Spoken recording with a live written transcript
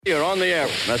You're on the air.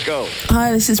 Let's go.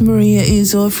 Hi, this is Maria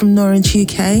Uzor from Norwich,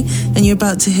 UK, and you're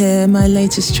about to hear my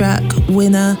latest track,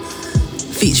 Winner,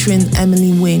 featuring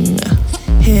Emily Wing,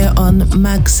 here on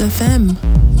Mags FM.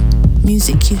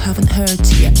 Music you haven't heard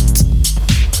yet.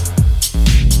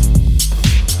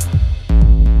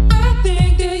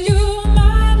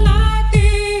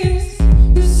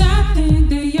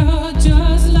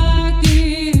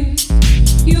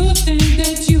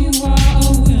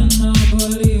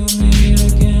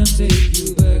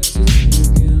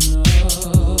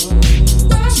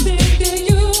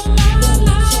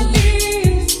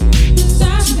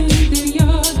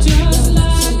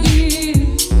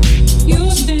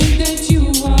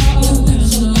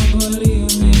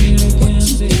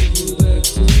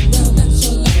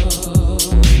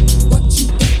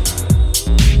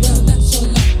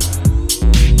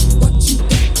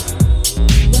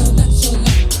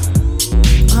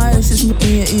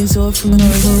 From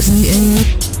Norwich,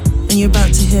 and you're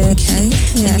about to hear, okay?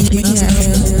 Yeah. Take you back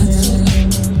to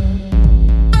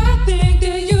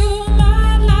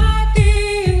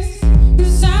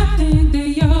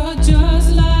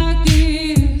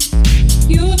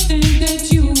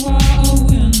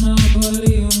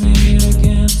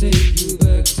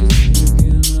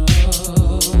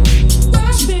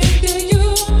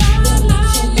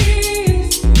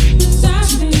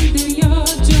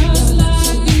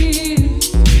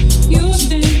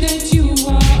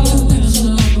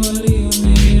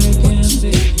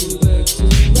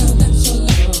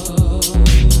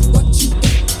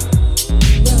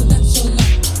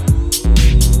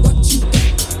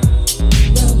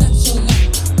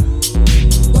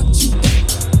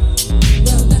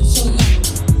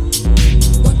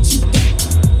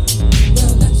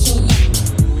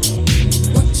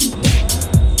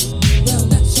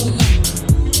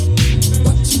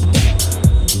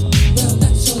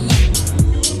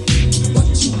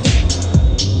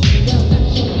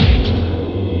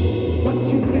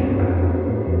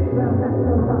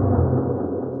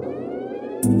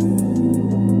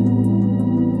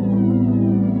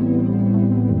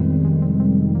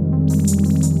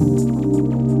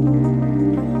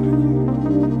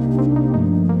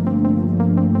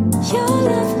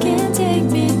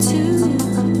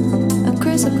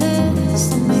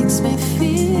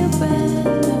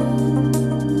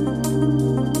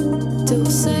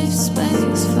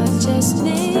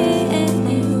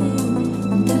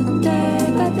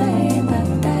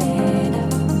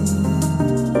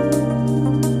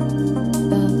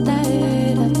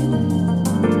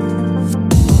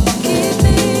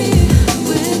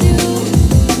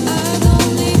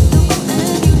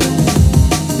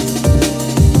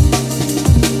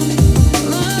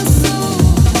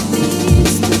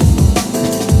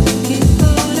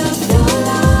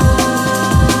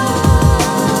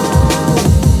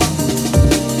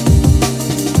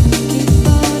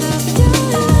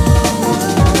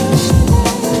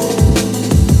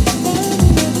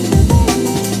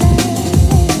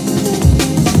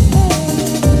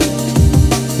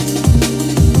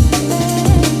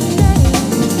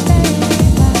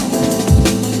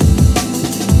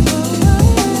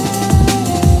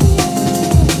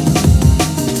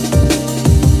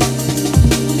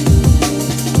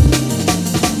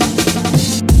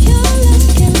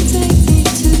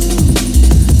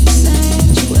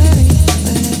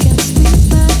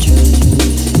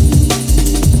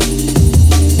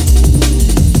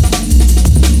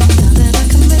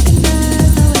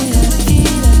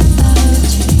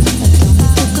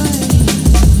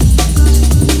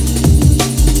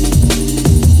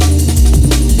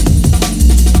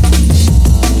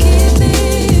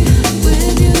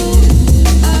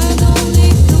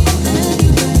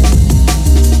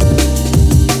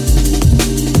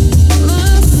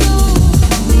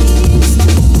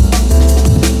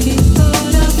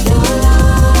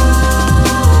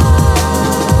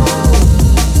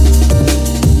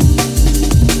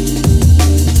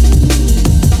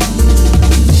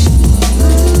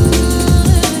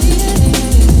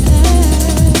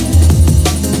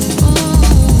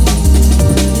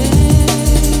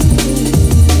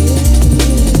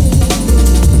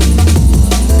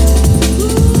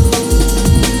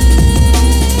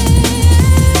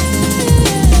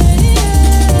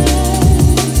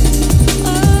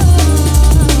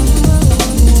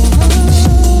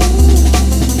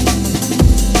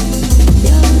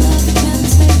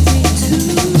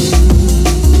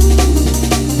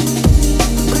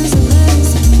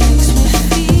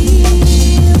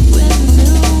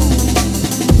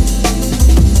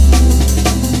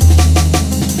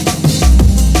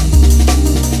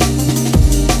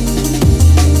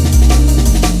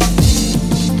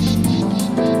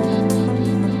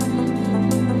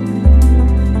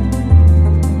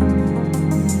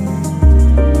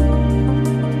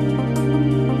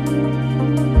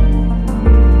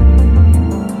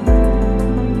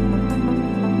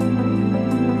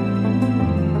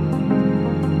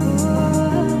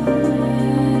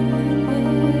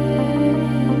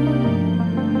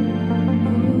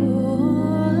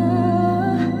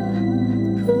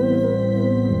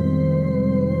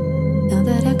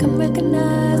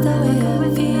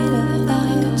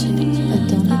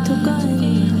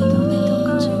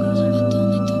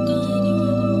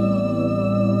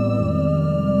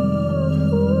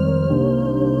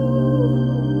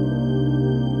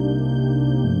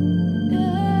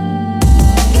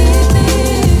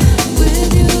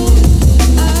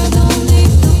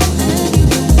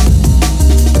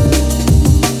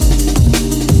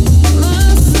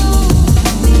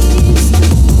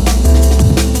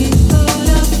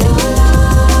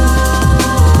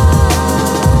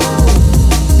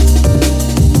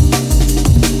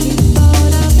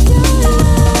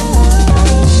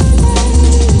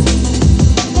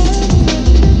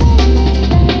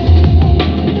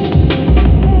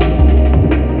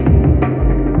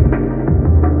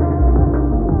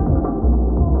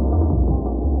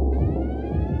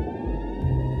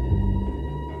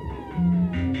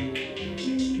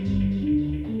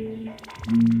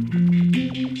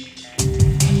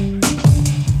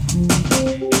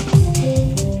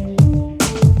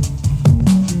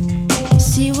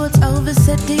but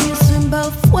said, do you swim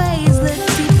both ways? Looked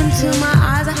deep into my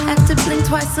eyes, I had to blink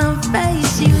twice on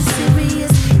face. She was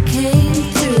serious, came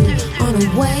through on a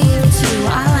wave too.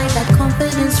 I like that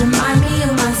confidence, remind me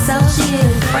of myself. She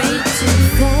ain't afraid to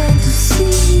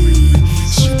fantasy.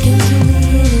 She came to me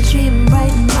in a dream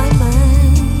right in my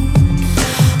mind.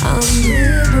 I'm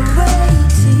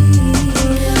liberated,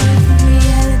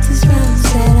 reality's round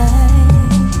set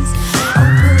eyes.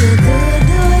 Open the door,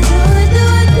 door, door,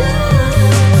 door, door.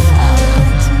 I would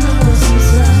like to know what's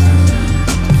inside.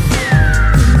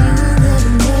 And you'll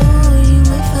never know what you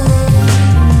may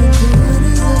find in the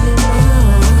corners of your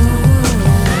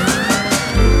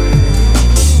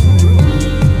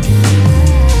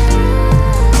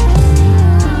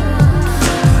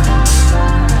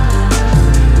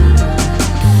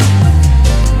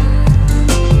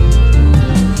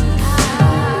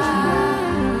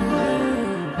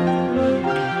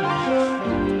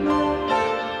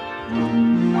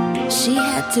She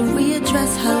had to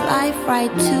readdress her life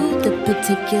right to the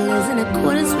particulars in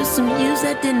accordance with some views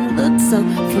that didn't look so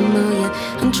familiar.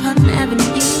 Untrodden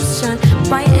avenues shine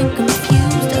bright and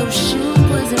confused. Oh, shoot,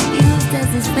 was amused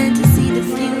as this fantasy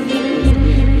diffused.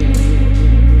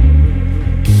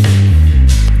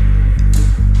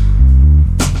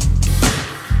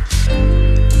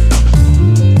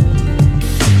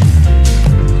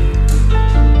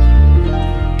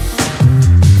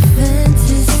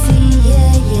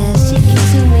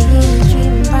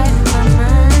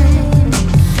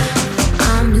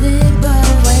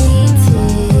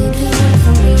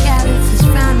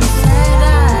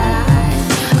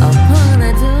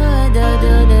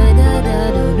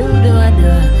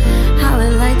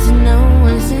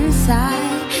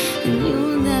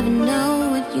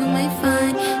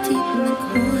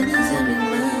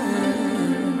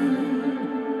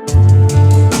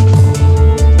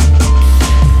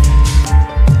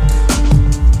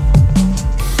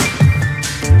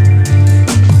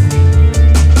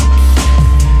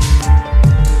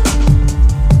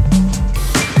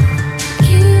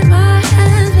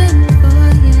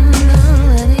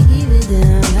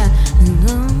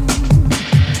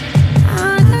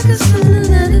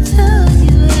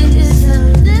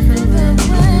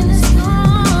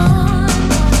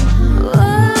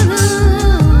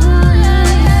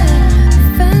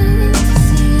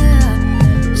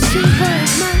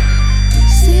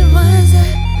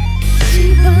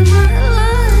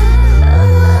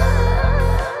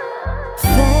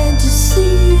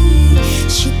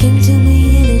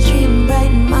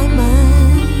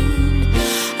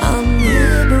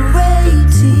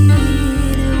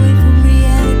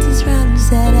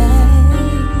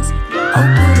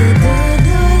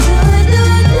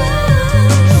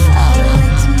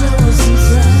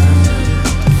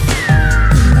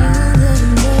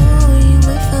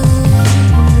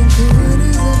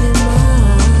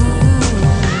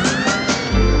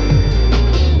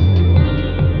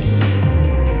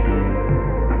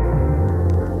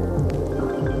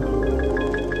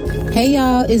 Hey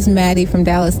y'all, it's Maddie from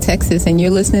Dallas, Texas, and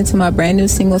you're listening to my brand new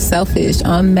single Selfish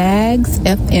on Mags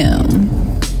FM.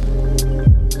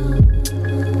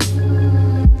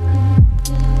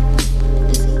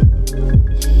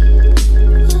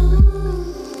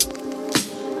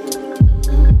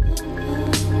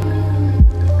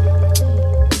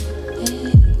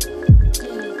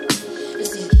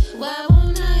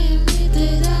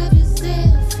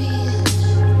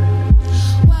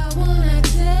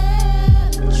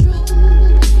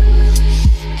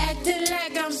 Acting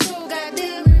like I'm so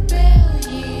goddamn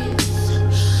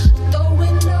rebellious.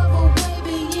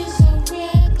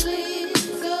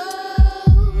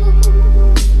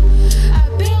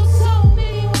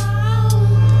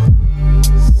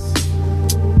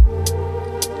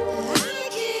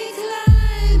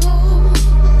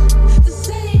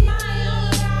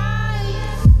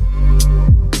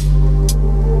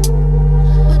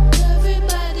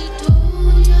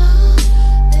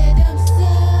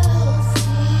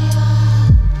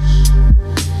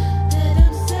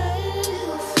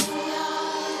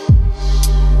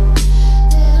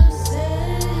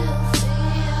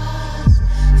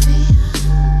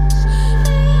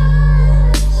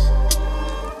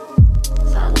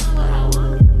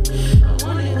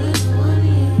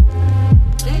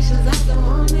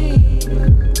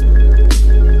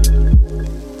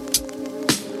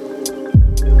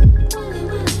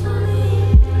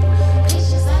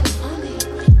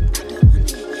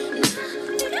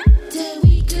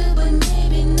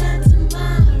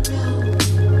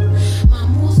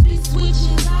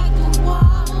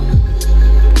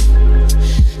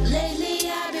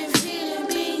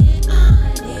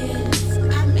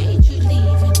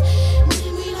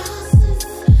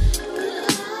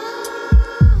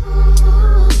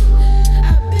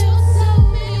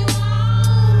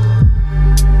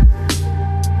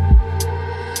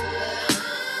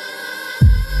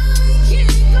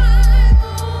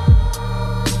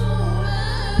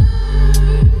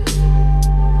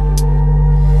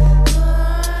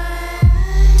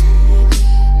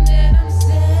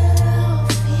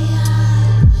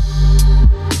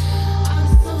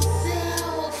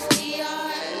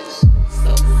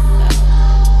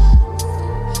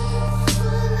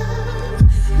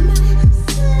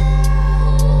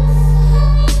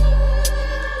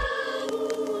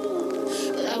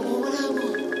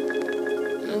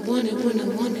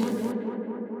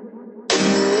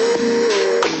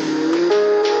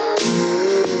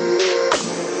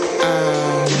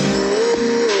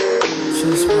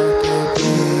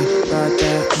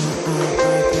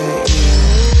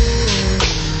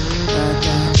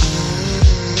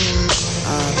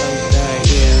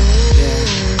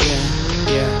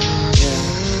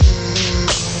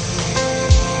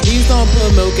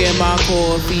 at my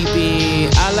coffee bean.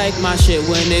 I like my shit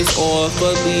when it's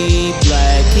awfully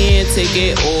black. Can't take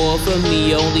it off of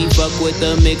me. Only fuck with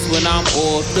the mix when I'm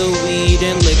off the weed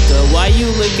and liquor. Why you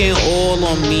looking all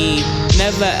on me?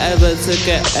 Never ever took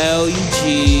a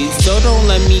LUG, so don't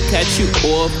let me catch you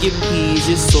off your peas.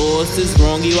 Your sauce is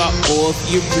wrong, you are off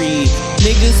your breed.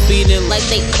 Niggas feeling like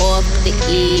they off the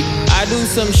E. I do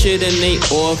some shit and they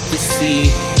off the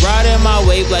C. Riding my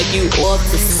wave like you off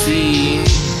the sea.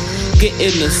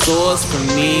 Getting the sauce from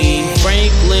me.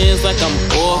 Franklin's like I'm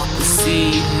off the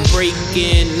sea.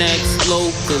 Breaking necks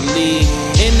locally.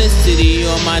 In the city,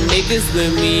 all my niggas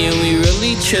with me, and we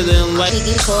really chillin' like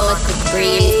we caught the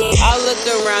breeze. I look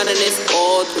around and it's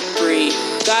all debris.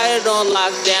 Got it on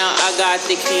lockdown, I got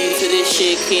the key to this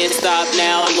shit. Can't stop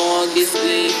now, long as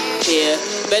we here.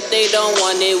 Bet they don't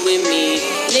want it with me.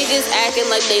 Niggas acting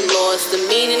like they lost the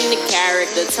meaning, the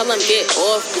character. Tell them get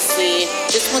off the scene.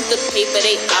 Just want the paper,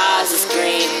 they eyes is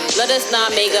green. Let us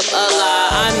not make up a lie.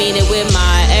 I mean it with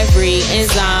my every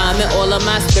enzyme and all of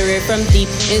my spirit from deep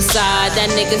inside.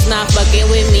 That niggas not fucking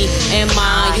with me and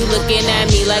mine. You looking at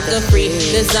me like a free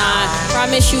design.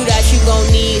 Promise you that you gon'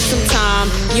 need some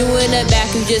time. You in the back,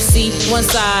 you just see one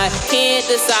side. Can't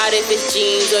decide if it's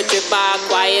jeans or drip by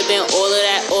quiet. Been all of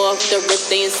that off the rip,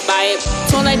 they inspired.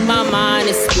 Torn like my mind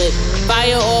is split.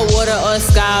 Fire or water or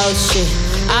sky or shit.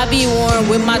 I be worn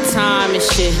with my time and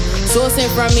shit. Sourcing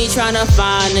from me trying to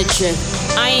find a trip.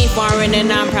 I ain't foreign and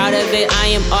I'm proud of it. I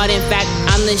am art, in fact,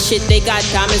 I'm the shit. They got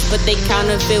diamonds, but they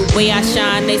counterfeit. Way I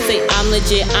shine, they say I'm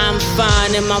legit. I'm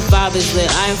fine and my vibe is lit.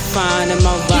 I'm fine and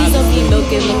my vibe is lit. Please don't be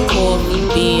milking the coffee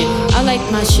bean. I like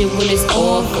my shit when it's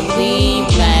awfully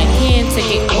black. Can't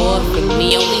take it off of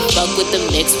me. Only fuck with the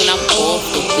mix when I'm off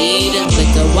the weed and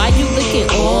liquor. Why you looking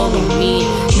all on me?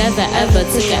 Never ever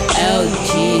took a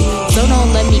LG. So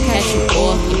don't let me catch you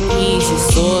off your peas. Your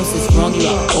sauce is wrong, you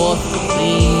are off the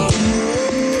weed.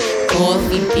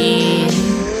 Coffee bean,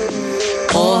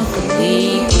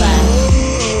 awfully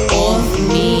black, off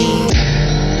me.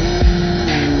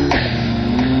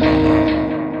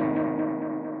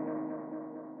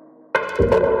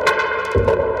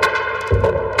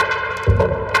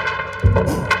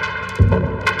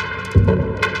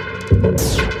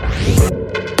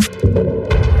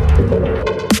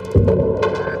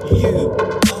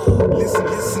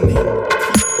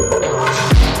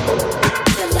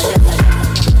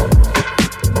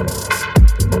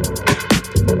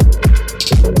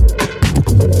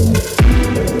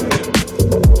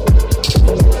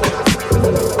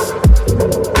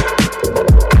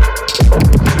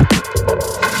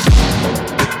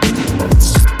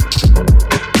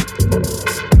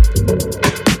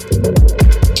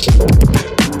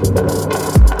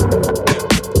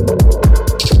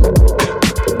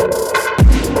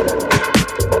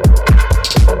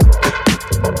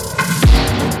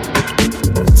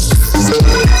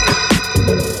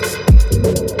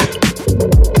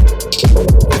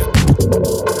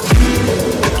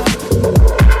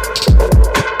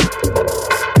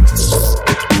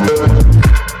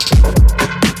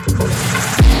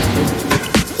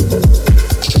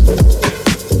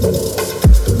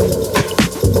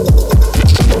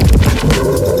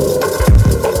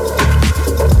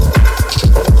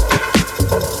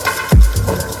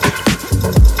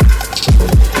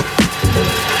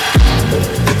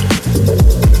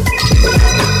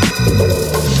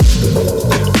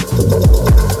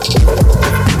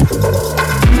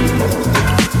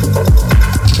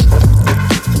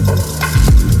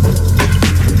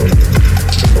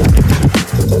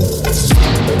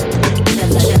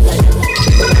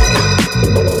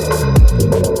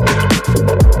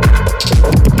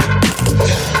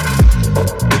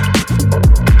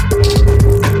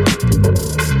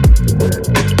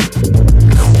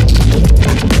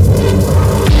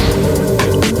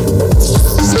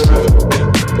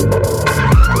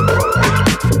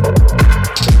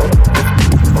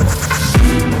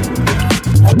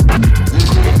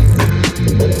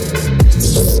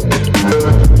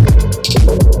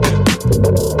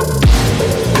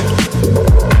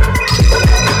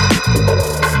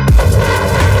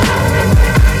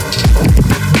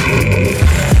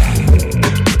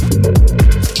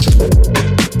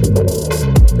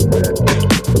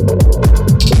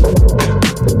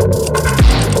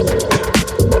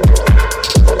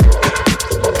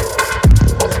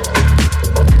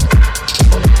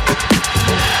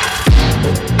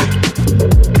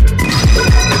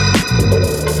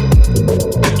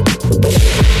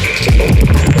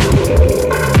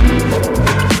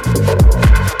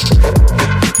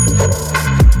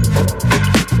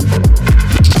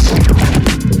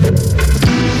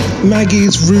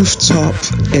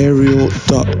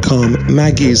 MaggiesRooftopAerial.com.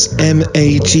 Maggie's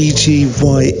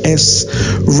MAGGYS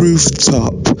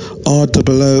Rooftop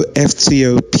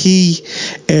ROOFTOP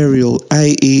Aerial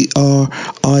AERIAL.com.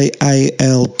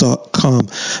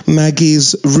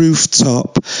 Maggie's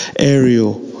Rooftop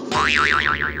Aerial.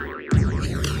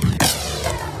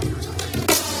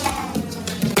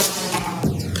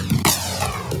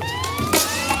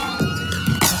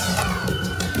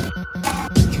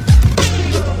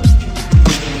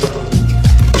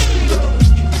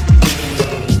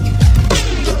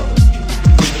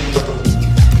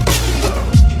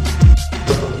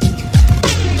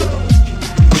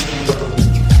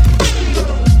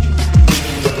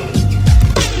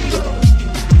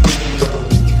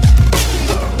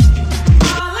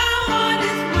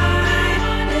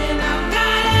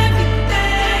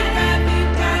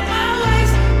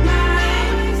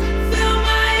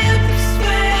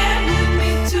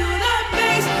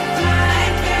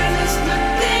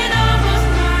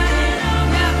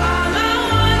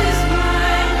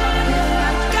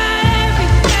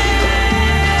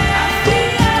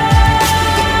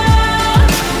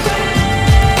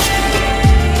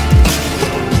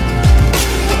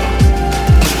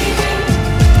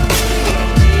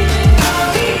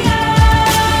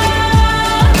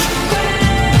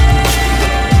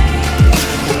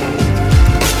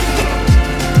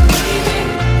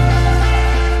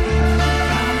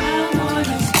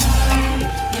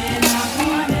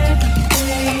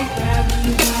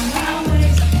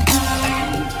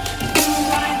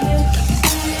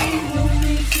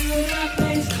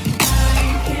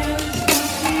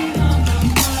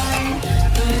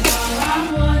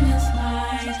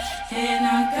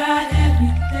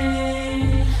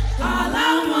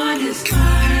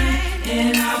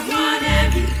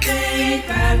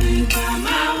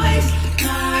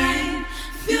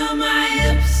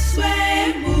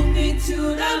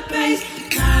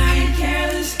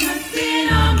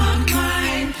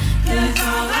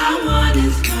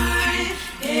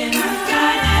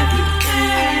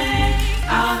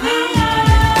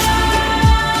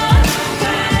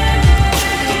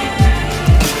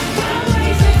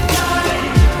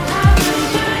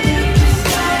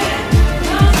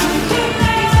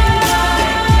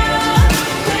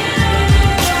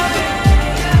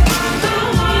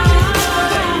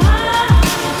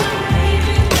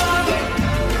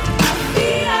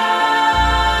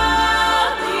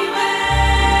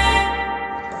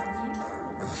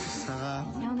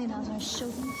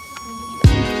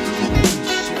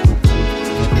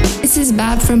 This is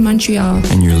Bab from Montreal.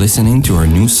 And you're listening to our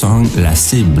new song La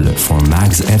Cible for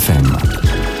Mags FM.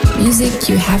 Music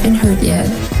you haven't heard yet.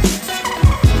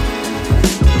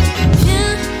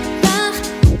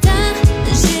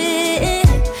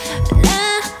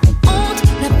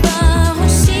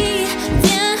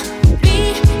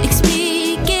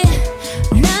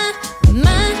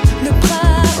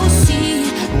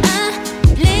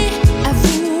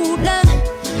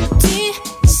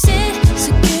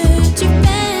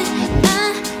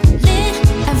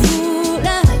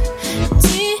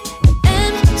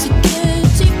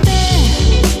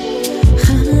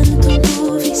 Ramène-toi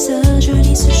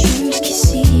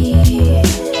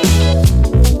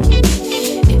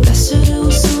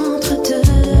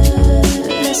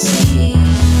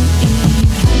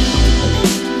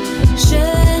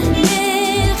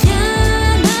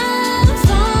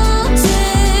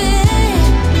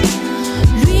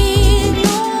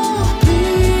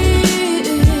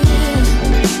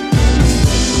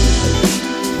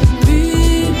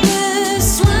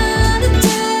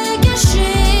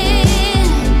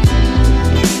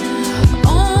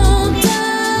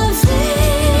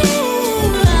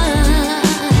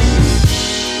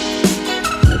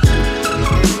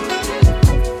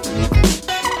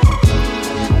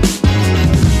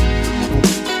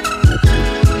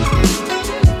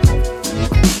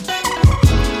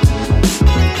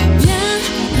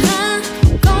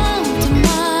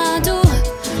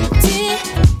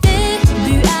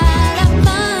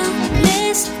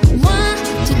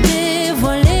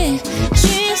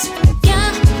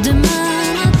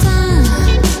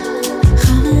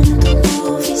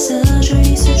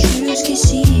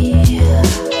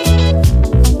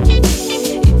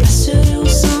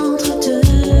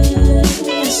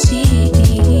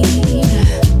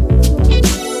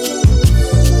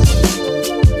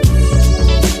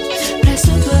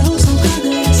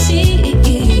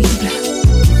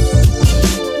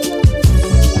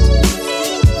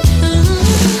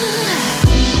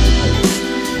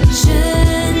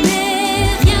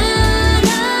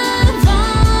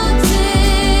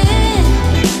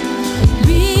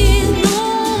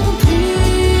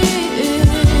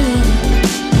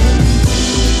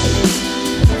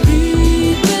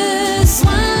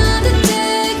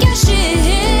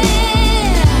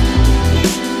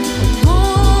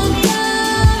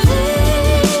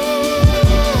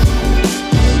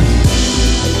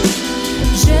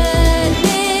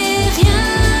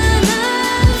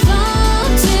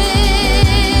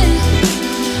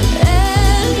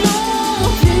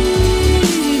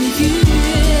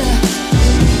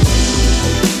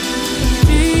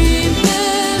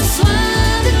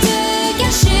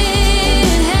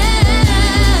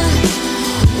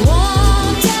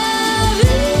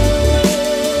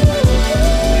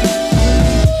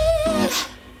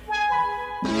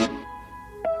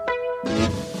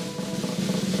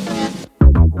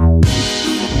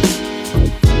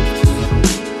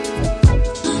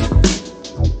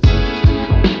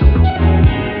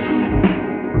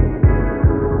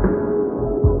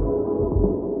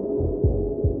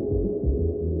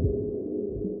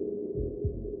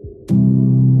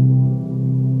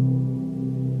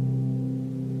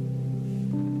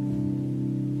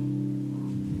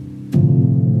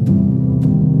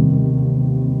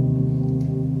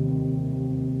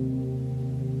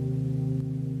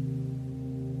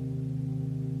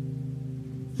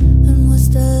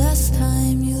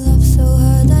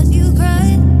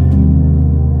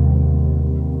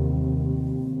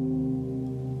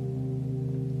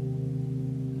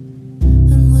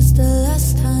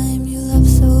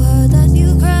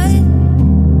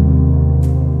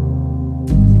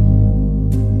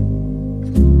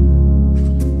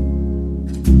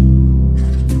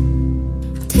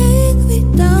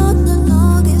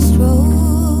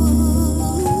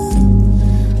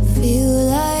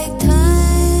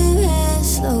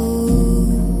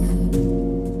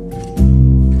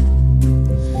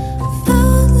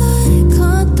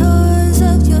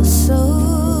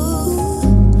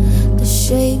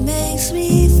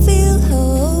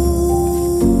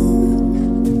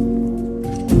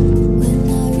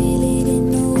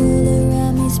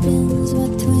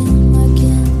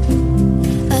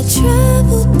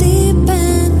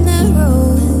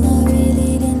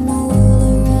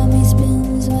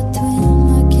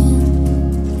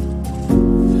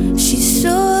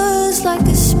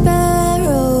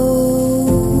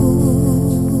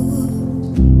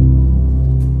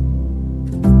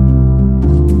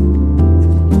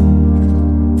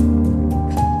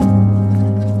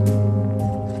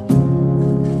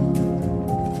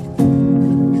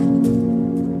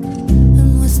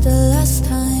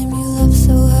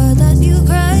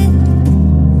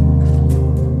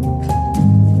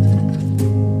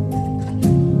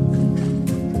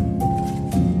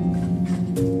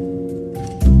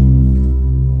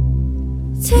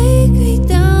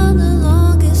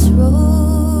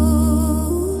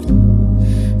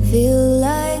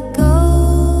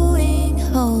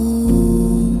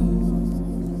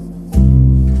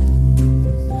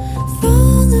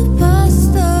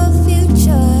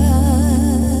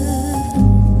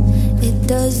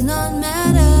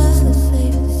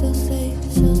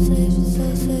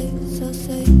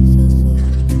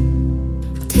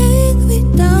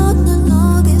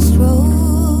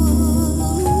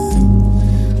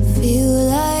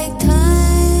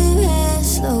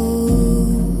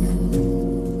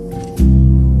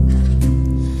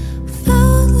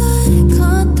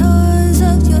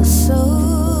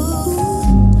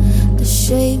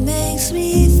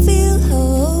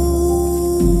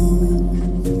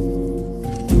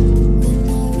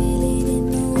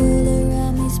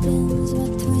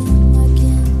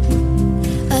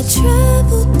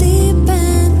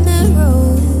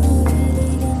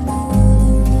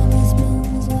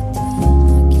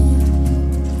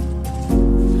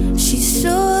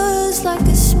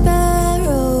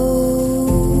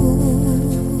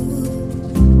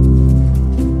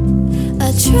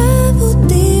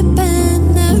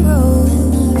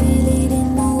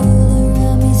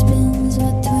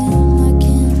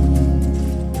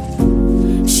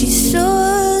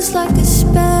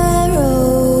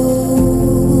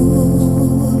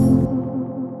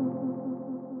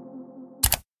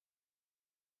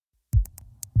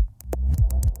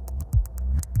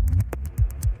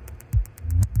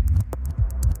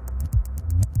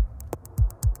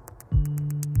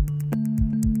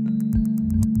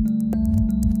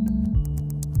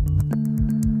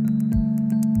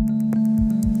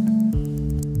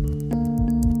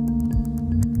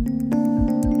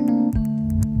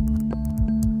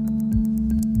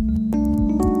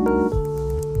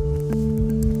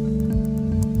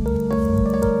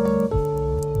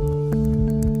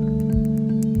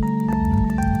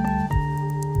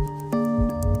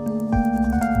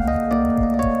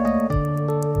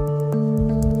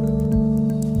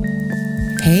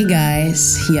Hey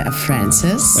guys, here are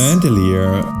Francis and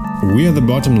Elia. We are the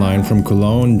Bottom Line from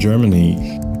Cologne,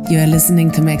 Germany. You are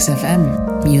listening to Max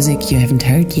FM, music you haven't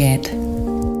heard yet.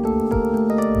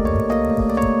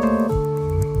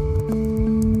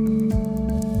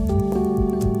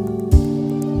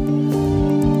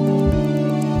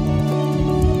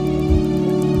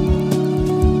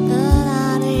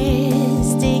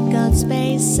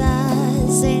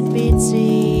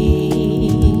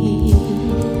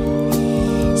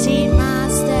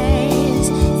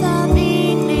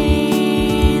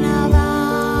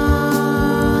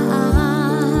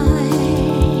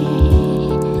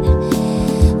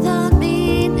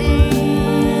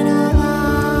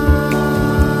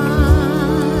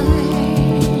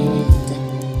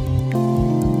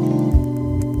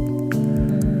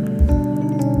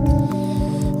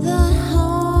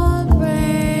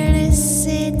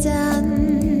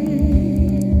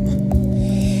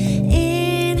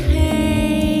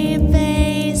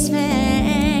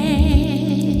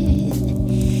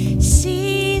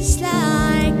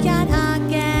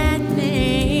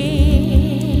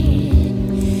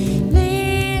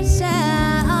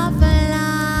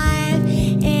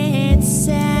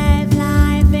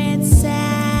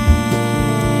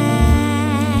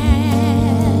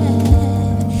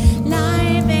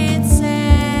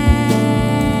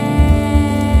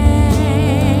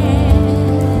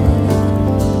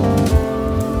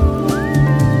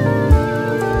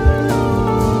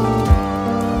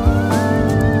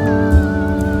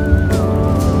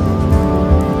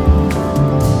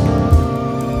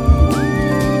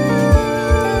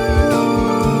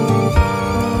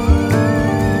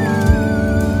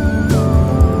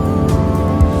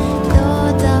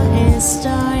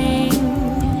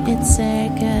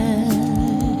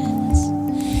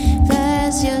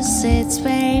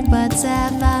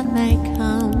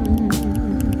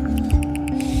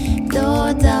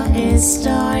 Dodo is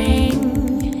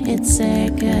storing its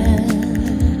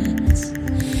seconds.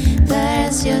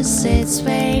 There's your sits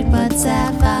way,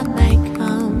 whatever may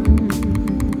come.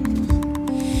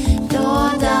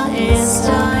 Dodo is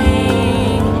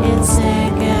storing its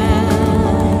seconds.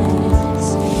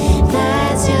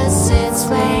 There's your sits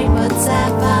way,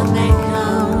 whatever may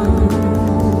come.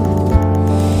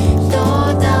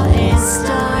 Dodo is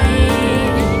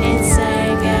storing its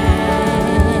seconds.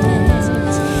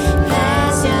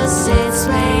 There's your sits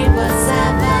way,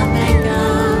 whatever may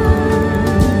come.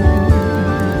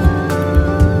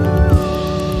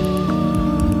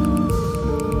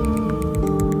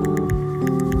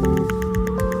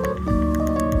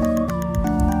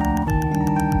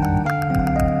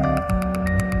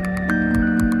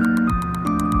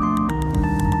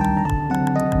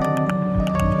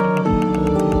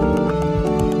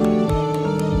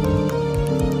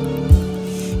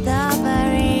 The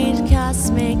buried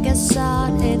cosmic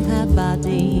assault in her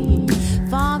body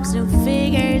forms new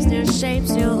figures, new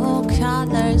shapes, new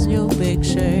colors, new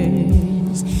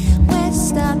pictures.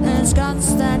 Wisdom is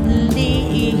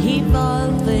constantly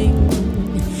evolving.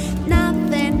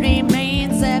 Nothing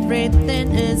remains,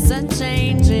 everything is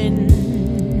unchanging.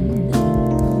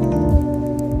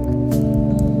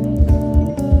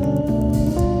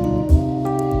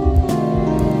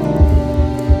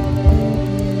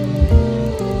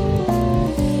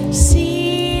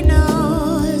 She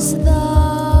knows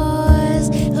those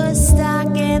who are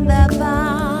stuck in the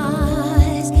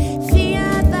past.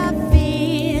 Fear the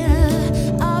fear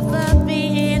of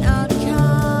being outcast.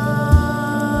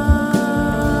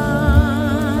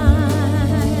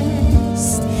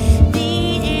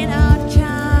 Being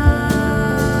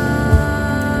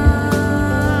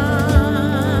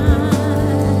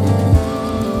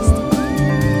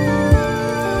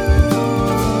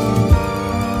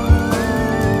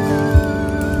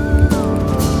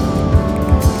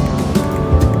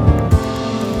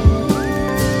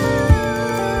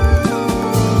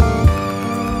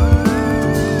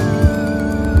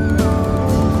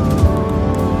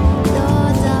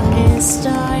Dodo is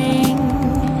storing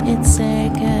its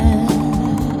seconds.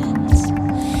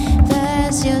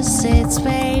 There's your sits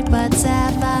way,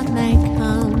 whatever may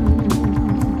come.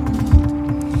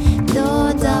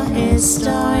 Dodo is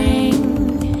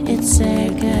storing its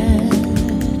seconds.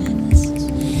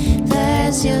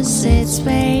 There's your sits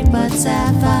way,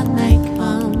 whatever may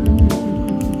come.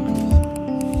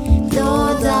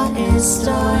 Dodo is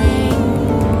storing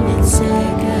its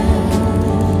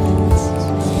seconds.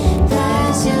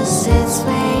 There's your sits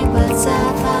way,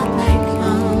 whatever may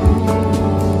come.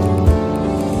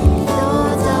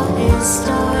 Dodo is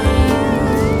storing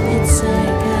its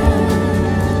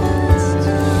seconds.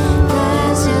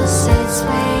 There's your sits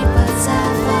way,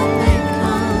 whatever may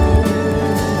come.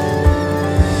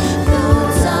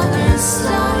 Dodo is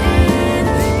storing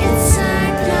its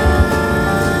seconds.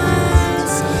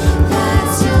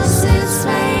 There's your sits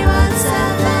way,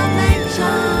 whatever may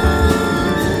come.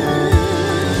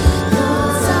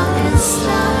 Dodo is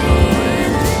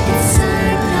storing its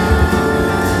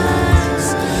seconds.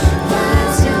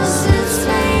 There's your sits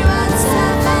way,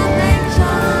 whatever may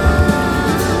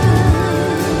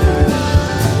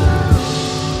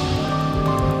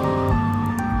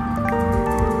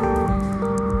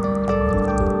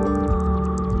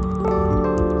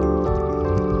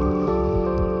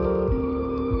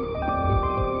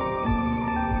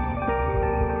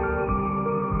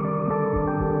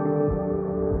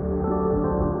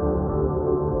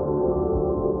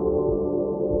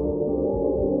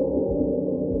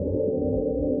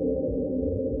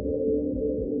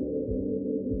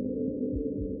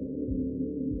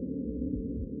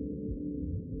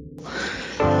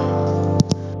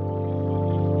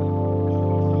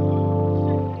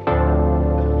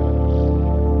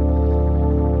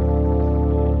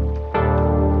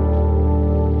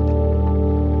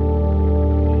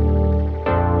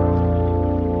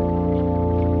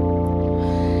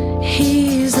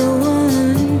He's the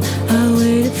one I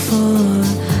waited for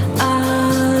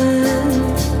us.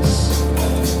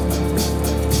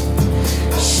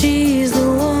 She's the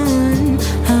one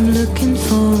I'm looking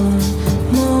for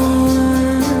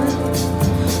more.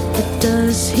 But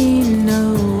does he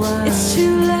know why? It's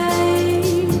too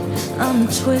late, I'm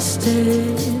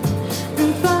twisted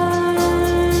and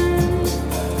burned.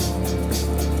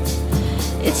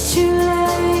 It's too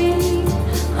late,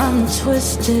 I'm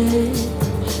twisted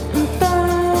and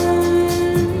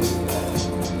burned.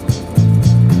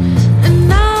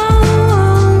 And I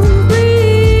won't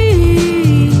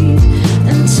breathe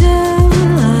until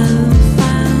I've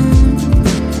found.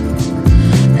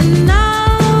 And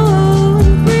I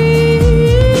won't breathe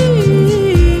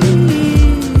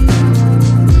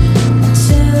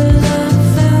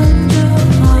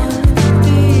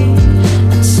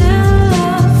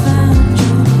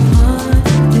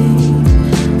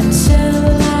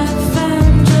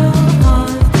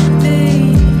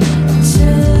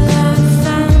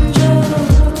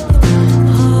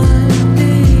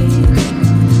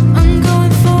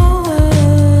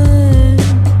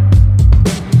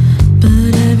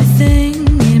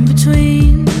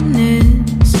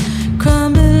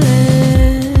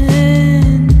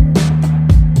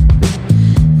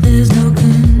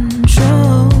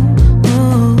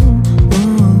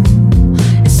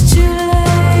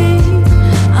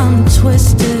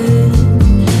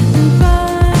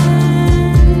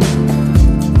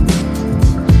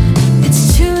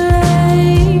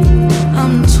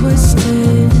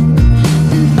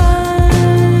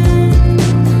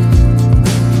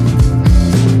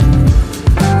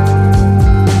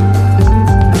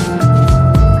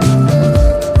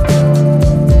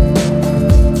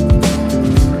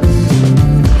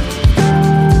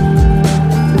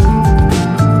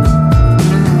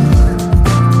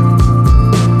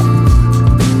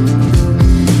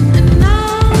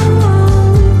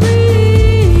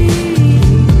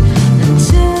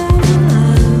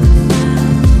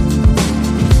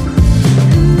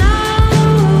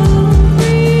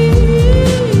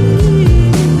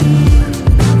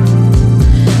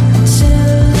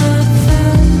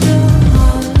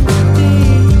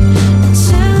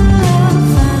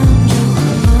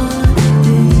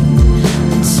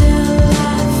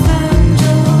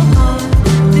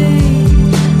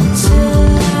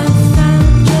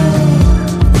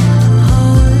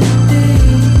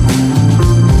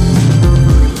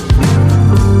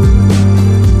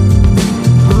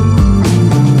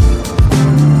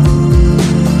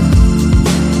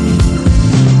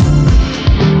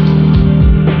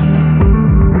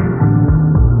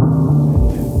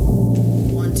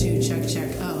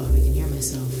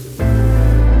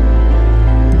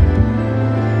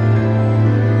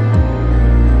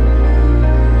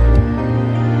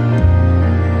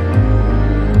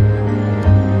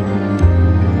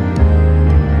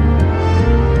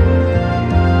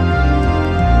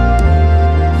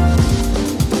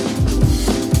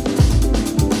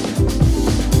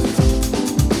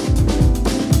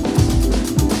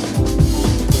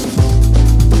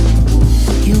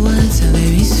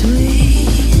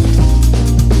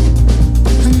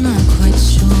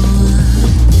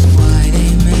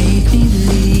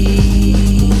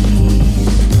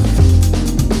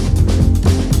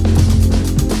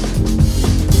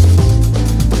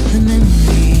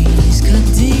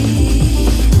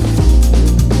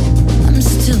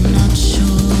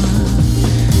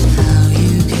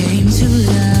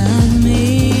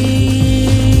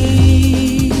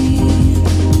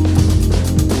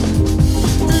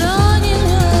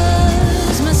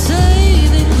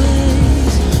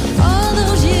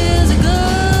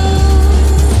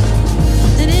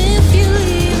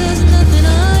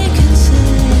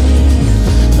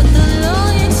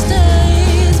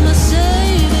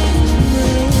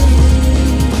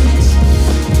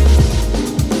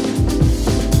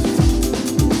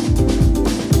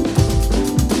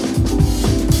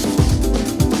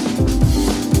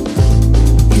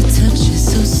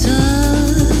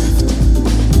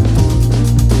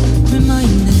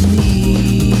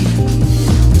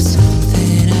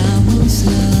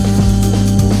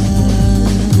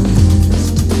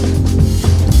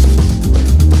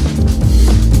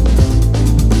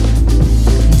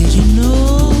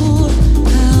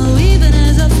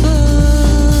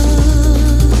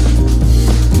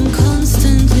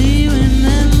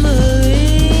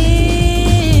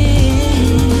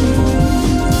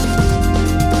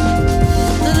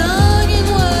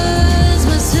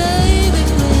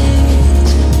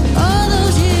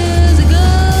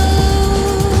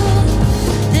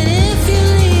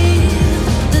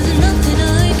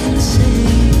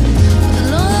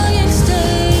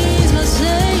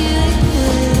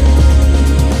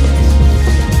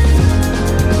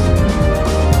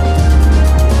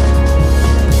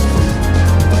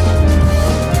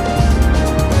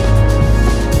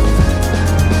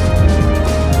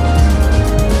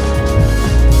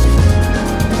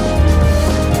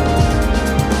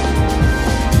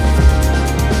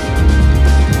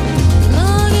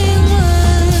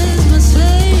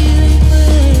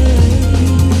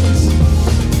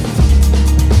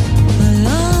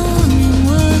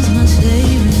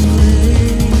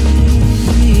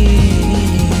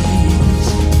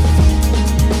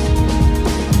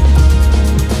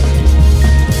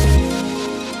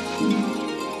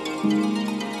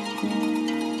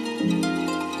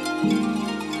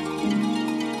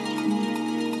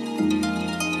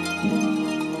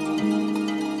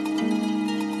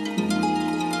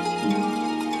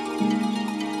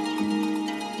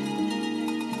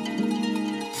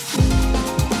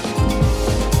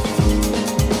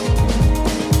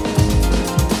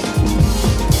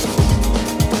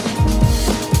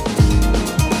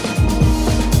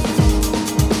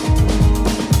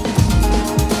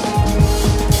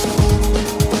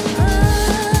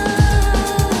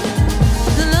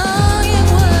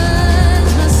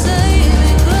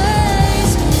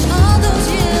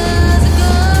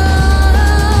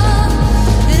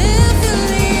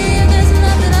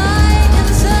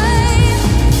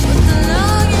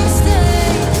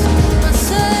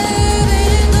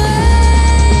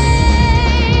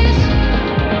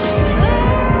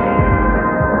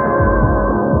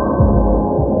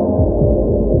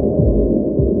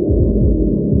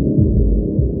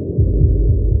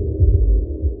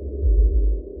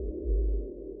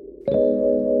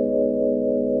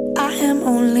am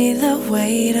only the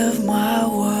weight of my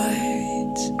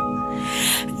words,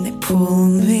 and they pull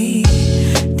me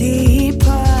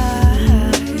deeper,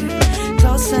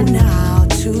 closer now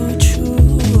to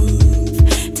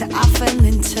truth, till I fell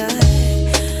into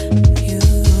you.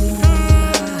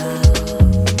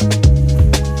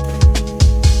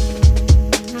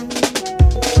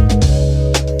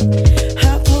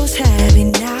 Her pulse heavy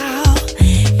now,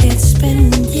 it's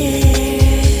been years.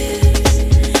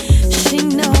 She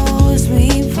knows me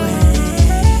well,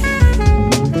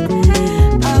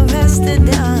 arrested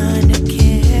under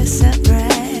kiss and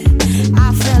breath.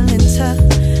 I fell into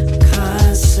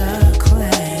consequence.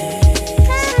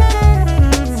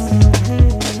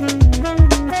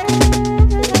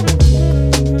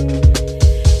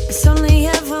 It's only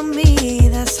ever me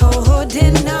that's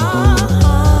holding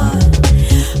on,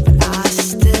 but I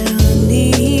still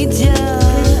need you.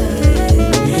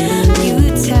 You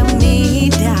tear me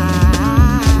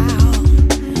down,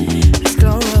 it's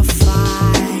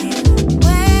glorified.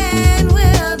 When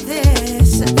will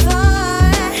this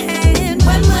end?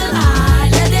 When will I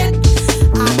let it?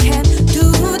 I can't do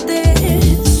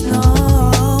this no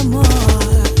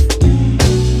more.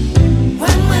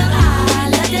 When will I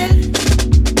let it?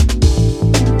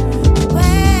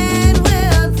 When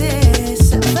will this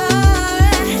end?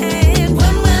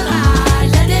 When will I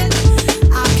let it?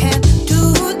 I can't do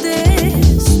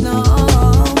this no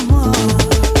more.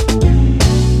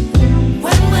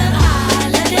 When will I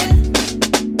let it?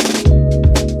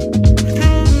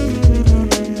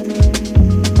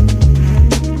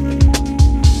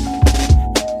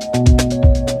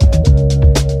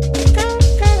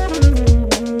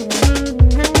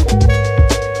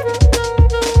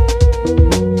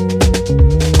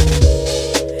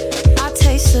 I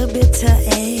taste a bitter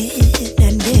end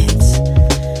and it's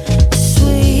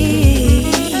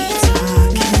sweet. I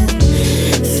can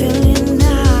feel it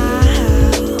now.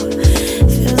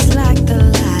 Feels like the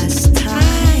last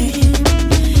time.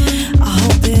 I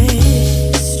hope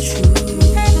it's true.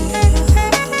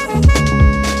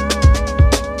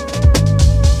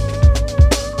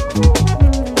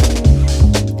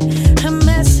 Her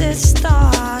message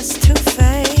starts to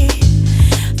fade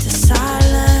to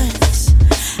silence.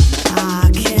 I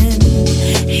can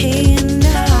hear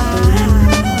now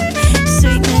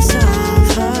sweetness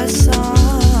of her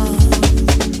song.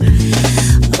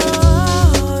 Oh,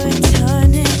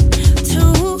 returning to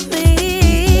me.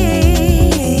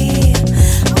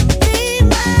 Oh,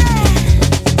 baby,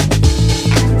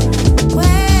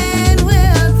 when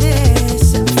will this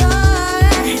end?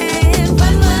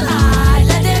 When will I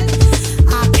let it?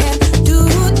 I can't do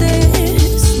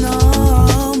this no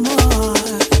more.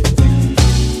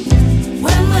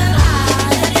 When will I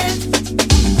let it?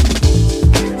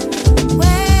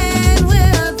 When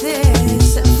will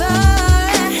this end?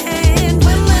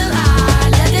 When will I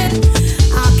let it?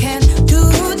 I can't do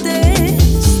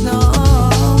this no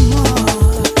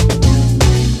more.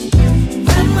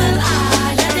 When will I let it? When will I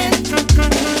let it? When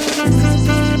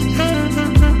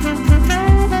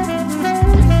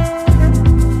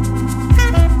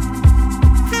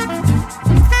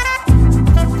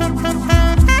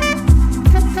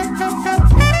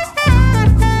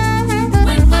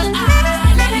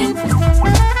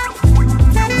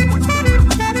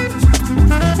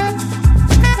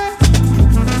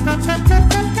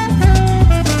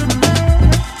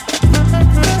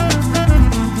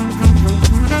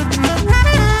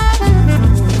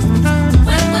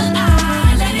will I let it? When will I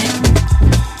let it? When will I let it?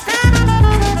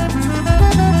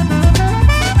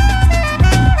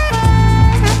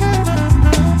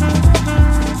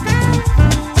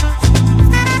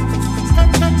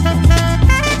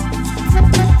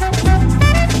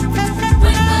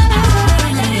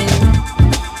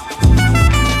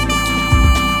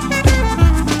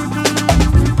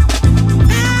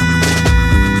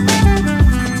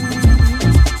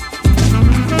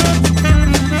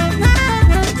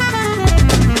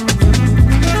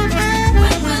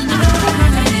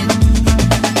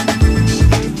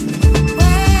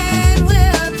 When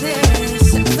will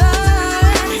this end?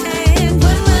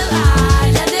 When will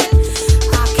I let it?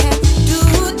 I can't do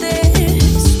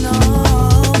this no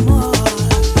more.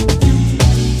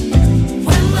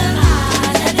 When will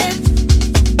I let it?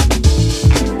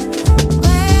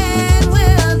 When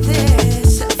will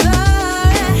this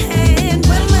end?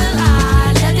 When will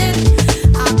I let it?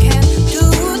 I can't do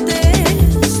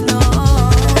this no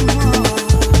more.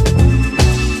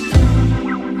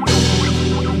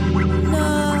 No.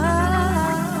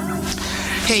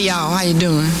 Hey y'all, how you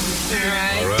doing?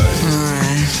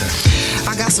 Alright.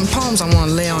 I got some poems I want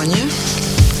to lay on you,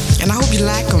 and I hope you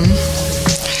like them.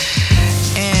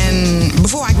 And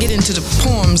Before I get into the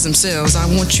poems themselves, I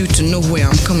want you to know where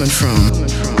I'm coming from.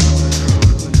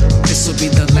 This'll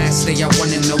be the last day, I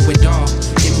wanna know it all.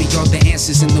 Give me all the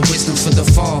answers and the wisdom for the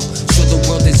fall. Sure, the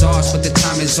world is ours, but the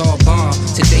time is all bar.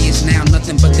 Today is now,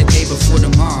 nothing but the day before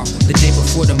tomorrow. The day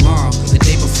before tomorrow, the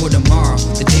day before tomorrow,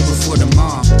 the day before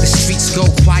tomorrow. The streets go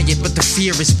quiet, but the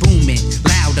fear is booming.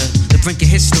 Louder, the brink of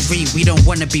history we don't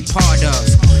wanna be part of.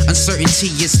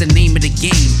 Uncertainty is the name of the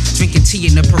game. Drinking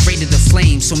tea in the parade of the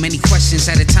flames. So many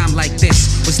questions at a time like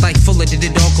this. Was life full or did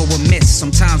it all go amiss?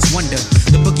 Sometimes wonder,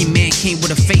 the boogeyman came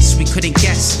with a face we couldn't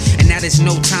guess. And now there's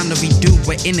no time to redo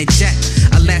or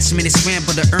interject. A last minute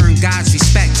scramble to earn God's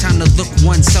respect. Time to look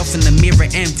oneself in the mirror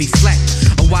and reflect.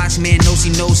 A wise man knows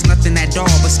he knows nothing at all,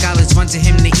 but scholars run to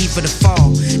him to eat for the fall.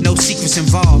 No secrets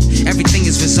involved, everything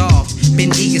is resolved.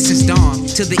 Been eager since dawn,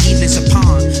 till the evening's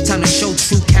upon. Time to show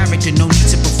true character, no need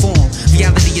to perform.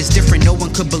 Reality is different, no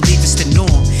one could believe it's the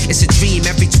norm. It's a dream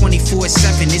every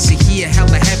 24/7, is it here,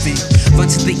 hell or heaven? Run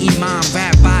to the imam,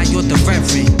 rabbi, or the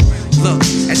reverend. Look,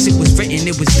 as it was written,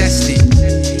 it was destined.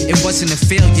 It wasn't a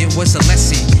failure, it was a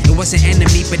lesson. It wasn't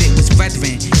enemy, but it was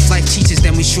brethren. If life teaches,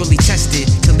 then we surely test it.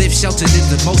 To live sheltered is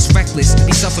the most reckless.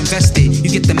 Be self-invested, you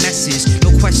get the message.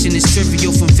 No question is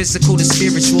trivial, from physical to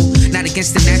spiritual. Not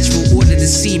against the natural order to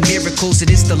see miracles. It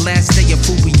is the last day of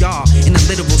who we are, in a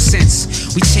literal sense.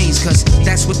 We change, cause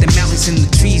that's what the mountains and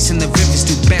the trees and the rivers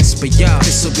do best. But yeah,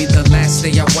 this'll be the last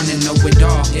day, I wanna know it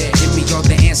all. Give me all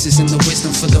the answers and the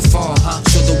wisdom for the fall.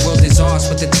 Sure, the world is ours,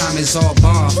 but the time is all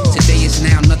bar. Today is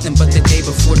now, nothing but the day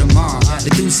before tomorrow.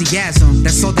 Enthusiasm,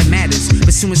 that's all that matters.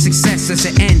 Pursuing success as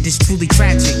an end is truly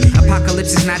tragic.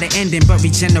 Apocalypse is not an ending, but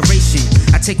regeneration.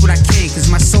 I take what I can, cause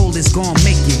my soul is gonna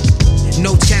make it.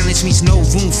 No challenge means no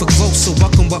room for growth, so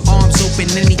welcome with arms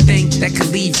open. Anything that could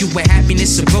leave you with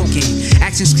happiness or broken.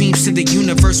 Action screams to the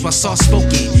universe while soft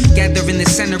spoken. Gather in the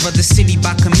center of the city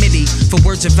by committee. For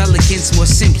words of elegance, more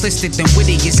simplistic than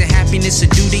witty. Is it happiness or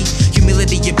duty?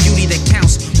 Humility or beauty that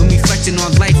counts when reflecting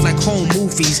on life like home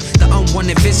movies. The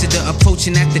unwanted visitor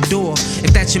approaching at the door.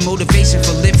 If that's your motivation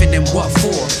for living, then what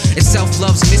for? If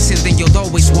self-love's missing, then you'll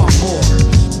always want more.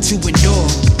 To endure,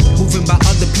 moving by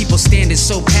other people's standards,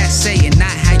 so passe, and not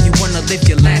how you wanna live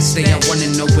your last day. I wanna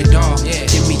know it all.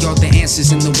 Give me all the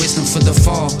answers and the wisdom for the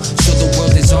fall. Sure, the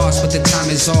world is ours, but the time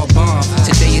is all bar.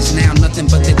 Today is now, nothing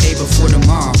but the day before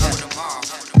tomorrow.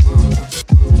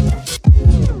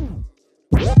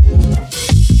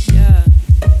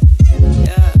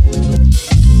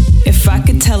 If I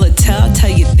could tell a tale, tell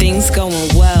you things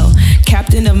going well.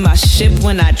 Captain of my ship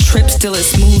when I trip, still a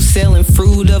smooth sailing.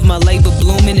 Fruit of my labor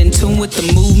blooming, in tune with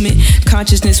the movement.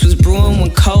 Consciousness was brewing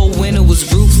when cold winter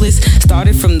was ruthless.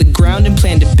 Started from the ground and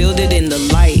planned to build it in the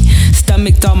light.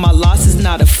 Stomached all my losses,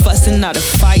 not a fuss and not a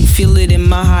fight. Feel it in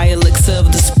my high elixir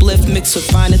of the spliff, mixed with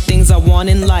finer things I want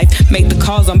in life. Make the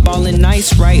calls, I'm ballin'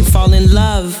 nice, right? Fall in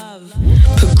love.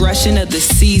 Progression of the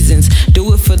seasons.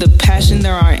 Do it for the passion,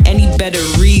 there aren't any better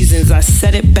reasons. I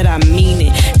said it, but I mean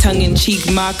it.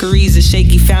 Tongue-in-cheek mockeries of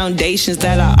shaky foundations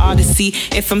that I ought to see.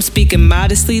 If I'm speaking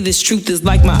modestly, this truth is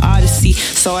like my odyssey.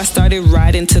 So I started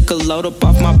riding, took a load up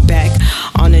off my back.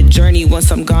 On a journey,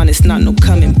 once I'm gone, it's not no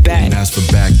coming back. And as for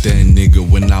back then, nigga,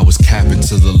 when I was capping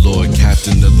to the Lord,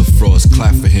 captain of the frost,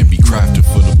 clap for him, be crafted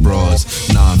for the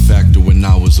broads. Non-factor when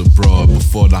I was abroad.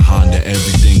 Before the Honda,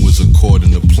 everything was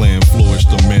according to plan.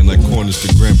 Flourished a man like corners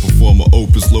to grand performer.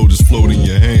 Opus lotus float in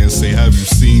your hands. Say, have you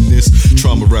seen this?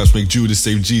 Trauma raps make Judas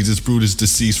save Jesus. Brutus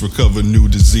deceased, recover new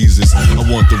diseases. I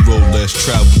want the road less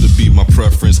traveled to be my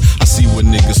preference. I see when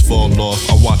niggas fall off.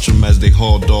 I watch them as they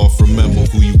hauled off. Remember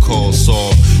who you call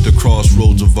Saul. The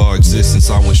crossroads of our existence.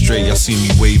 I went straight. Y'all see me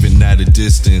waving at a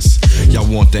distance. Y'all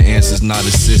want the answers, not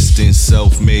assistance.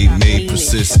 Self-made, made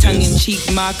persistence.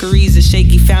 Tongue-in-cheek mockeries of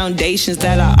shaky foundations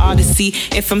that I ought to see.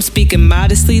 If I'm speaking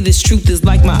modestly, this truth is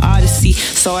like my odyssey.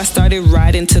 So I started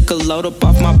riding, took a load up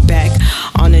off my back.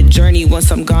 On a journey,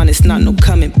 once I'm gone, it's not no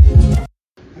coming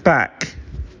back.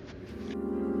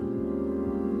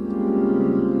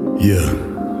 Yeah,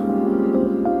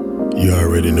 you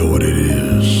already know what it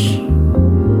is.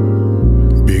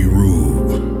 Big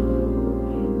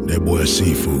Rube, that boy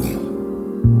SIIFU.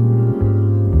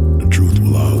 The truth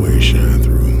will always shine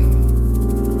through.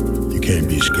 You can't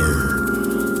be scared.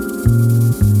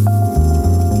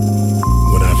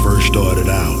 When I first started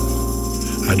out,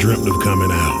 I dreamt of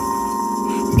coming out,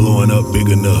 blowing up big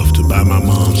enough to buy my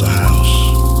mom's a house,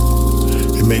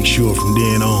 and make sure from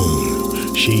then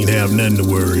on, she ain't have nothing to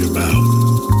worry about.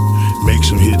 Make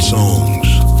some hit songs,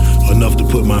 enough to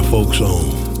put my folks on,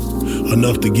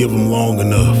 enough to give them long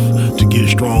enough to get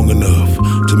strong enough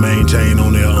to maintain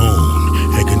on their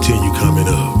own and continue coming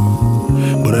up.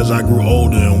 But as I grew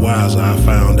older and wiser, I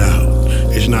found out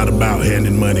not about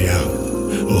handing money out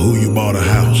or who you bought a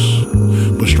house,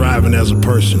 but striving as a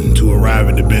person to arrive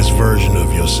at the best version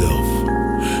of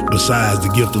yourself. Besides,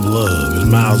 the gift of love is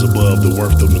miles above the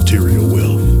worth of material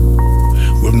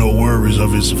wealth, with no worries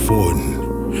of its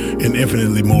affording, and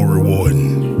infinitely more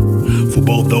rewarding for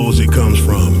both those it comes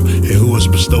from and who it's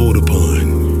bestowed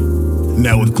upon.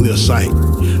 Now with clear sight,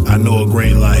 I know a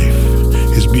great life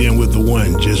is being with the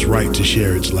one just right to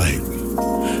share its light,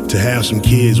 to have some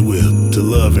kids with, to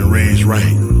love and raise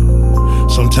right.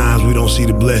 Sometimes we don't see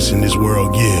the blessing this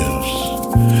world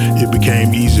gives. It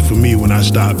became easy for me when I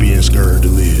stopped being scared to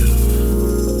live.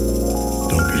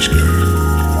 Don't be scared.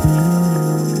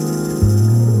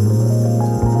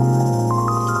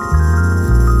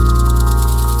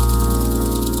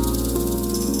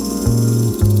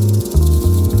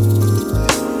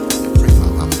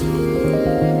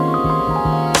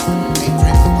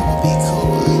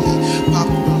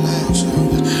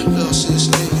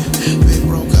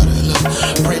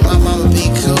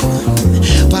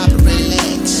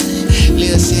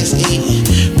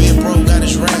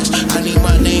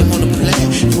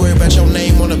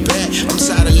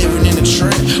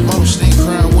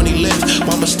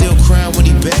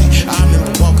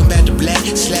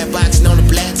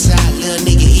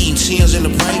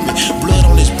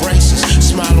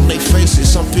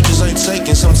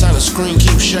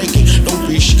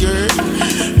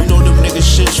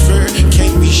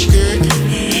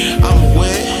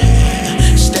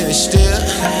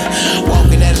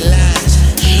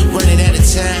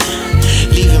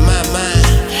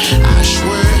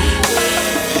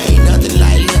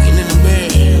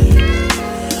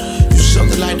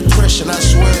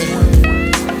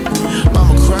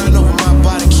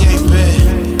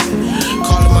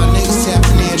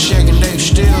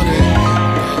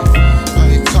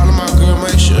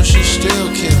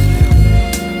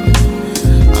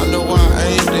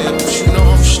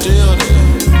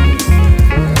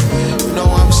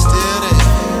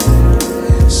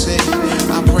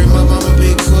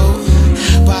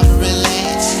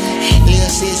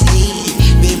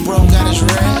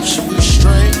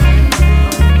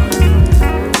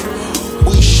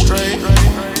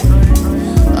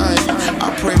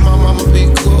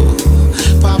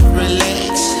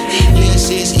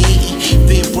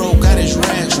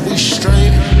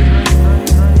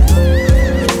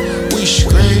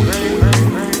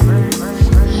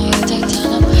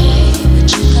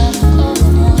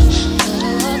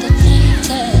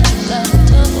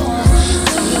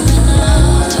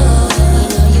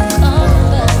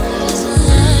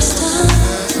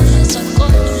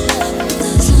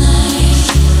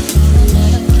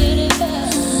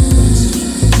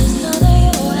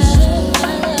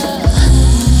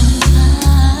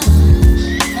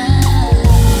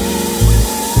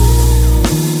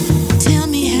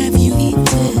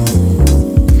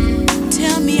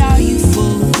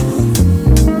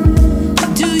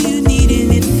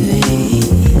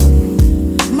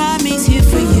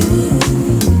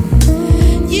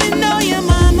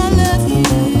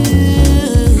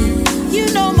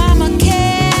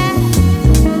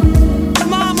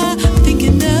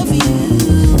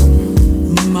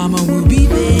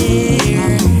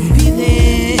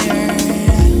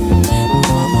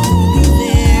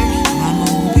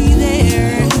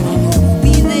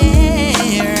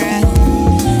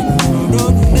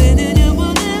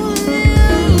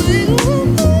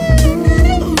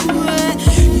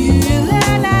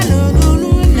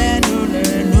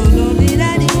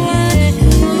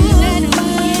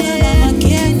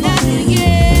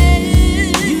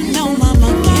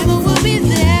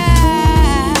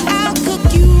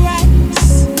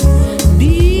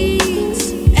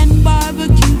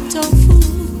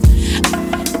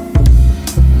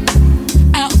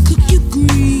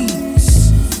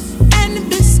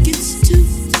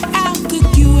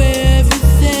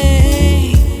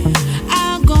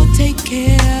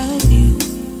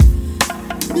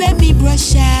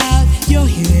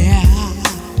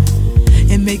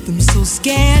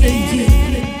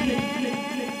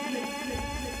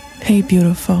 Hey,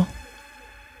 beautiful.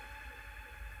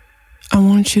 I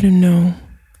want you to know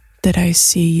that I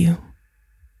see you.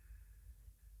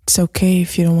 It's okay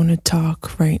if you don't want to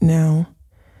talk right now.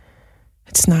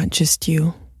 It's not just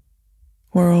you.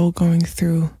 We're all going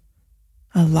through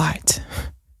a lot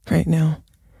right now.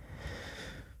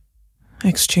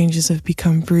 Exchanges have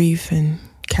become brief and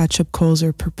catch-up calls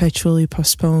are perpetually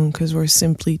postponed because we're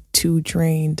simply too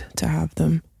drained to have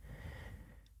them.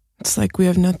 It's like we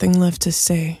have nothing left to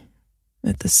say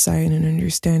at the sight and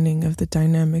understanding of the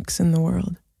dynamics in the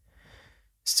world.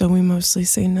 So we mostly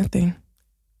say nothing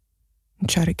and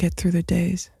try to get through the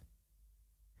days.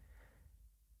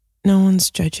 No one's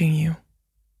judging you.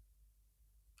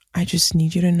 I just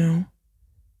need you to know,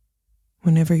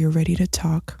 whenever you're ready to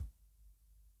talk,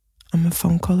 I'm a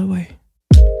phone call away.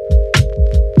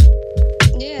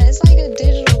 Yeah, it's like a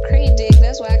digital crate dig,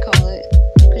 that's what I call it.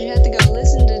 Because you have to go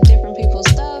listen to different people's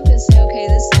stuff and say, okay,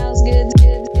 this sounds good.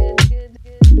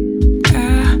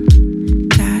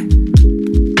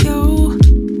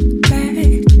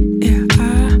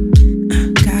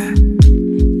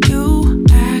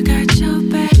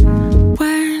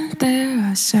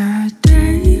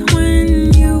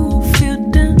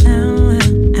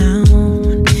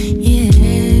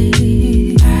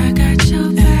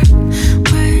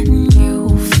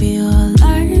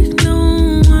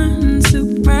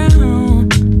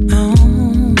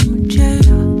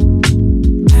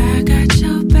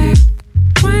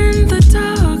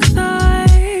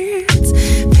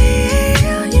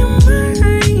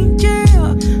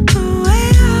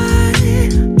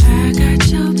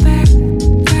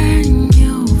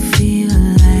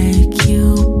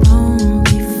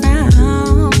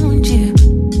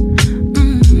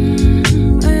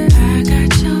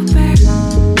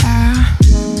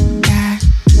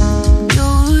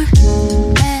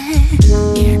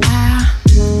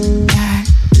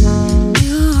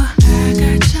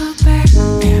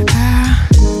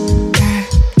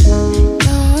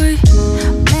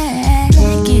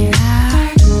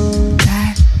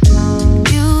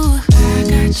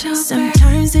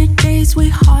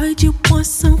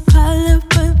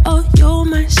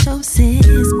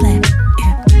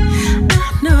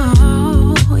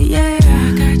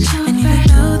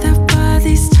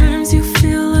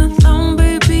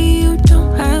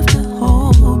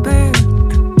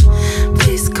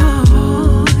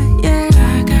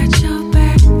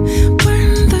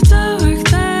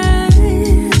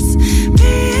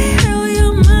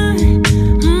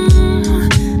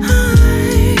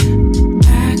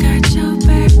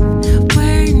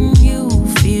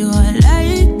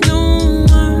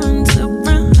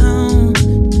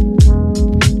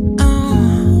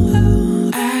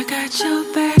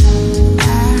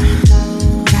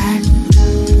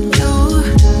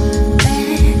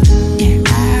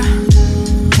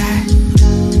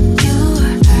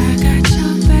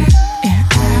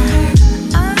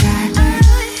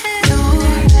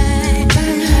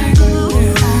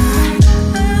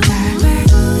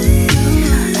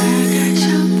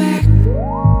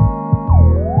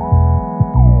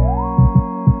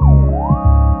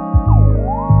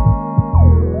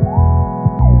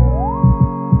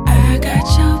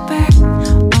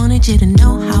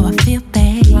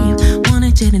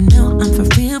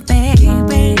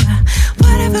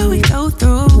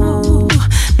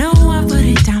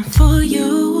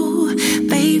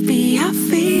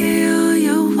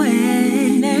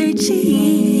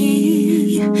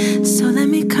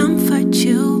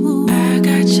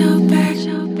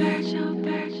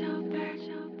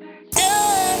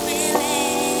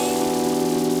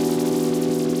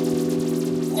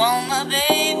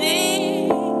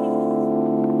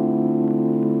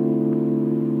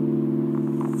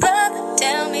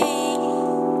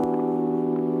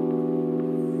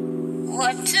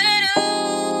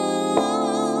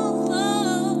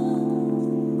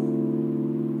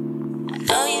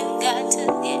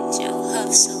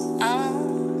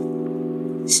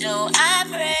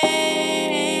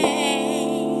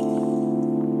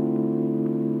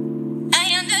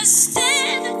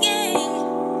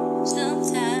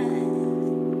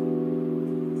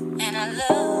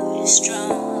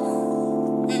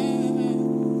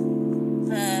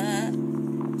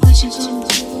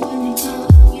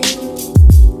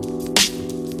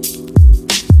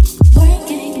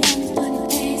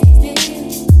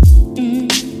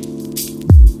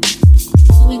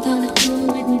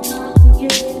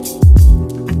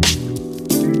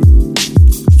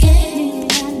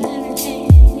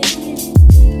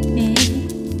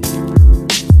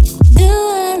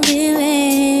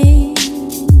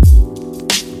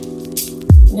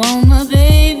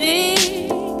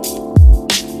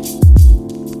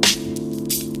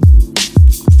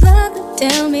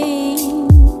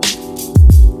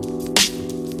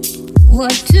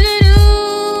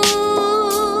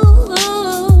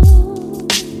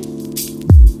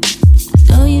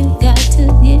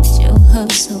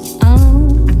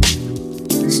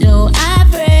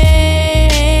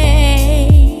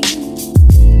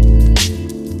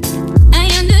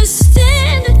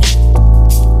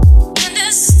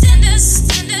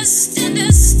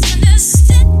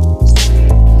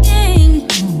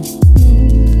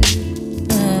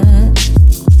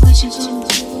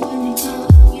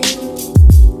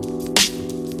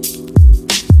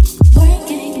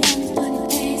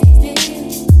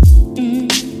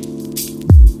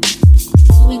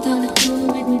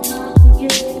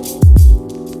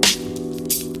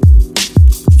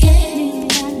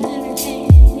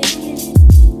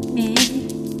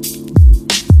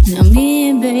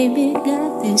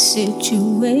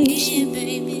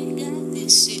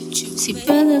 See,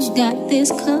 brothers got this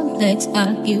complex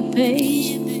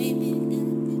occupation.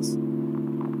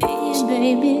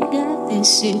 Baby got this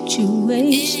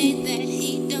situation.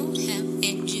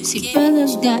 See,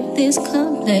 brothers got this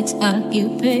complex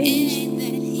occupation.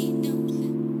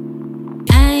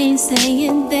 I ain't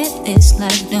saying that this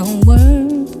life don't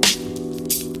work,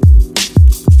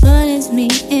 but it's me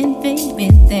and baby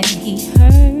that he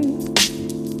hurt.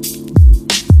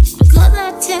 Because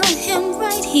I tell him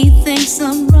right, he thinks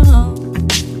I'm wrong.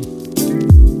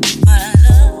 But I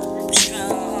love him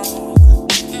strong.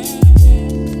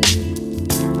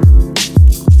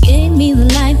 Gave me the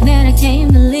life that I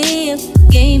came to live.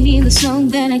 Gave me the song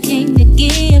that I came to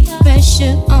give.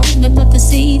 Pressure on me, but the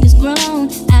seed is grown.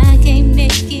 I can't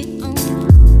make it on.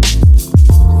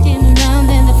 Came around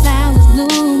and the flowers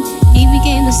bloomed. He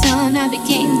became the sun, I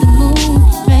became the moon.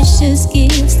 Precious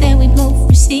gifts that we both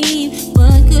received.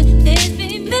 What could this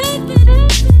be made?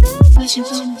 What you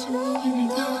gonna do when they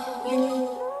go?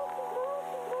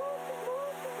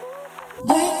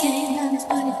 Work ain't honest,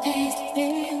 but it pays the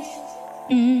bills.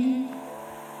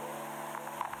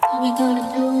 What we gonna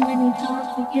do when we talk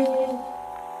for you?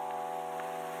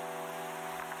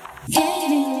 Gave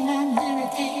me the life that I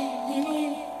can't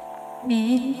live. Gave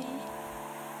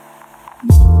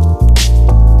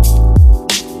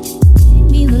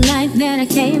me the life that I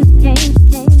can't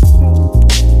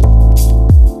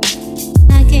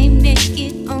make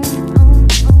it on.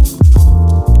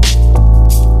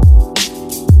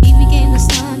 He became the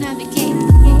sun, I became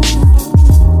the moon.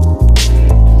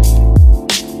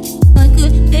 What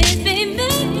could this be made?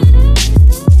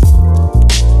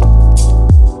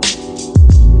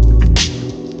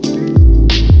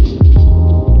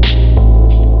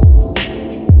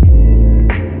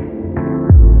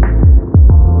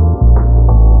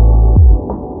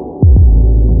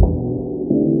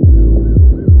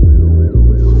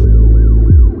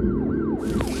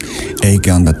 Hey,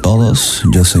 ¿qué onda a todos?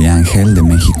 Yo soy Ángel de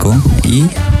México y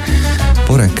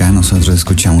por acá nosotros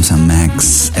escuchamos a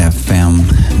Max FM,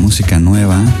 música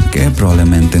nueva que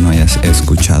probablemente no hayas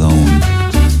escuchado aún.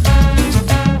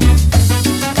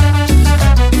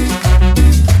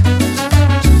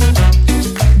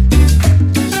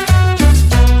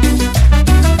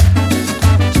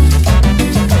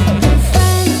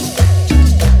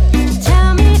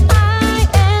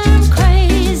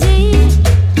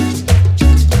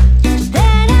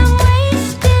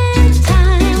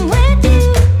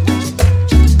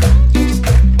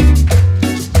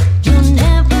 You'll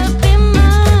never be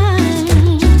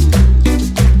mine.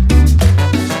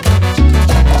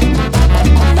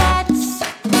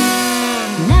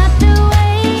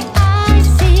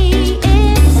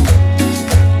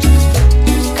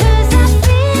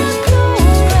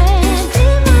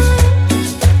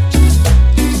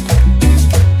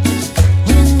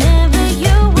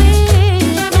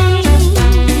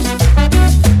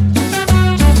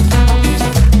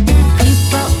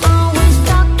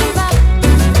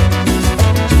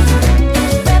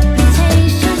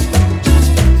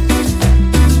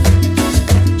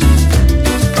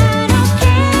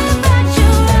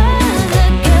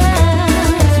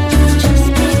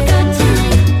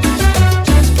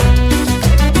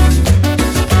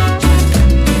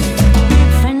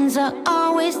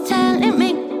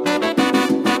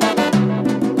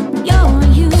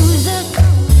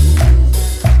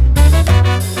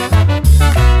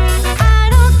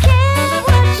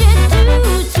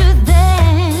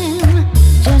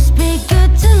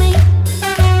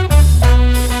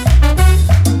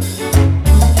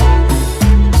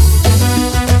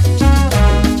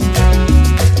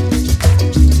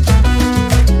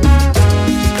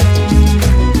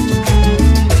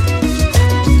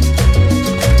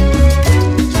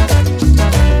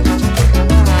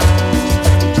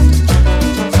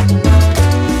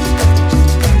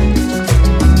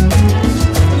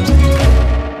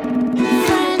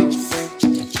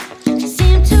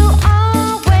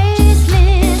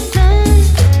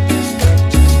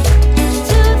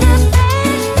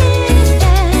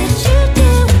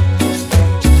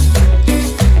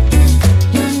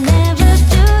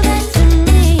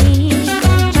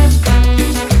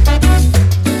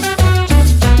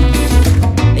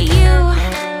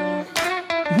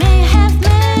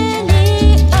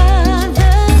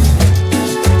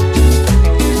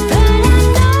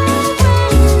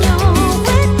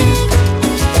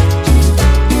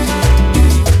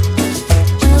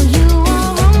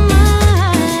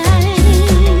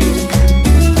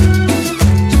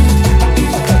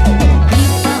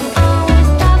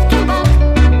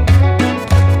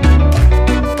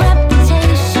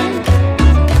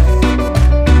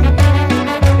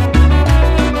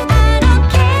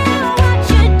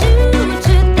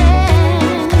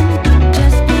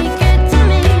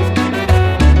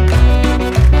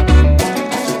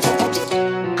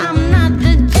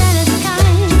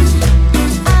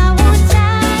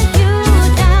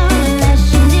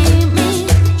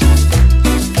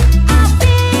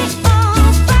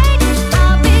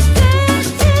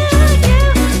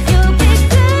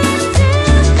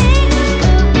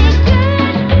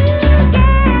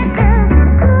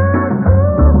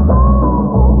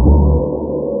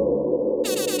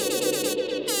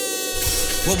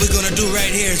 we're gonna do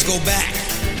right here is go back.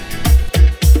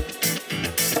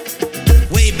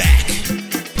 Way back.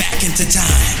 Back into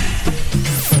time.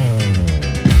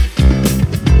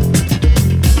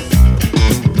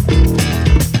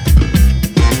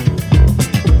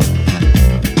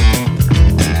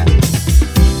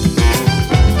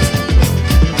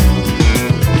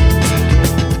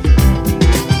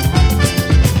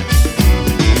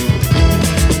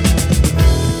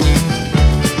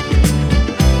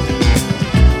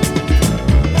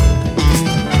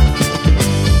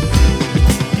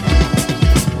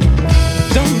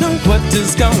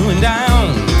 Is going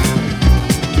down.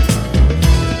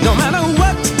 No matter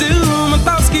what to do, my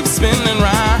thoughts keep spinning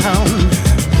round.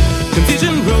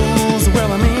 Confusion rules the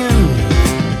world I'm in.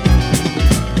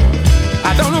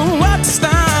 I don't know what to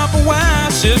stop or where I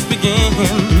should begin.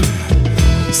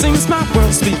 Seems my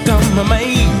world's become a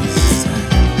maze.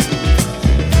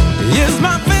 Is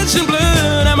my vision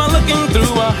blurred? Am I looking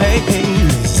through a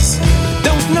haze?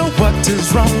 Don't know what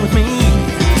is wrong with me.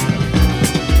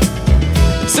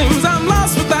 Seems I'm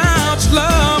lost without your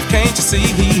love, can't you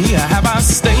see? Have I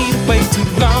stayed way too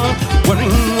long, wondering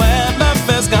where love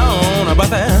has gone? But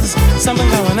there's something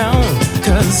going on,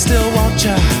 cause I still want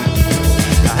you.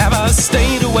 Have I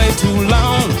stayed away too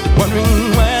long,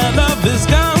 wondering where love is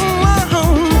gone?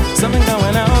 Something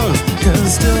going on, cause I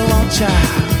still want you.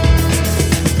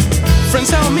 Friends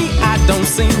tell me I don't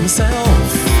see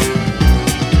myself.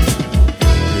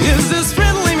 Is this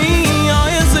really me, or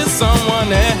is it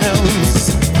someone else?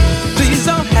 Please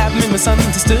don't have me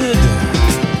misunderstood.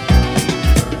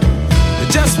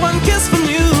 Just one kiss from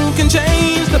you can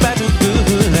change the bad to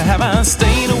good. Have I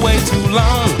stayed away too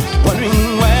long,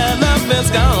 wondering where love is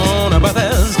gone? But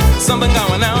there's something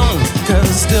going on, cause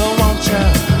I still want you.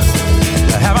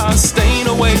 Have I stayed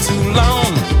away too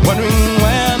long, wondering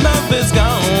where love is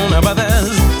gone? But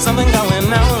there's something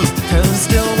going on, cause I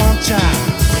still want you.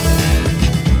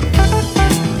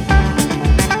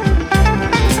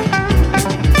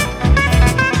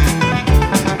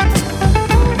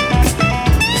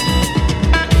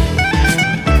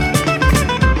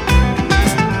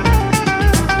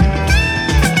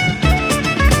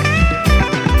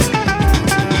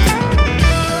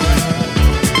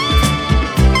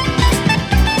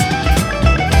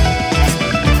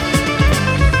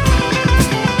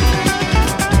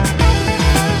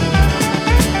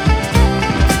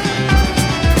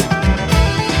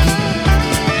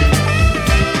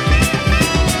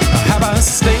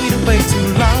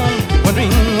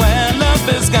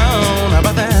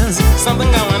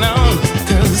 Something going on,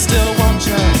 cause I still want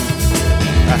you.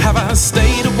 Have I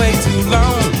stayed away too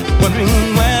long,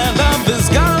 wondering where love is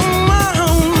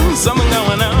gone? Something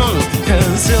going on, cause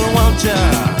I still want you.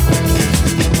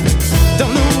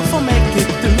 Don't know if I'll make it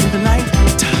through the night.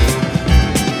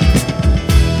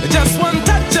 Just one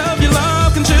touch of your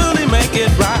love can surely make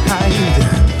it right.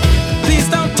 Please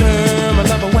don't turn my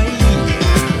love away,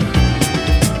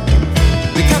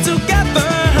 because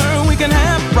together we can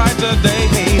have brighter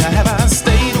days. Have I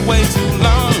stayed away too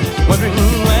long, wondering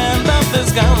where love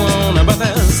is gone? But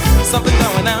there's something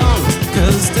going on,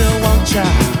 cause I still want you.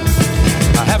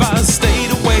 Have I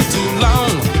stayed away too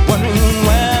long, wondering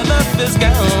where love is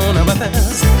gone? But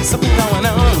there's something going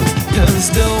on, cause I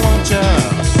still want you.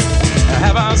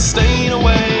 Have I stayed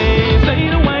away,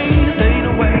 stayed away, stayed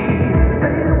away,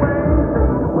 stayed away?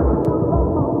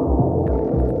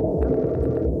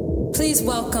 Please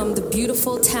welcome the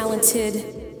beautiful, talented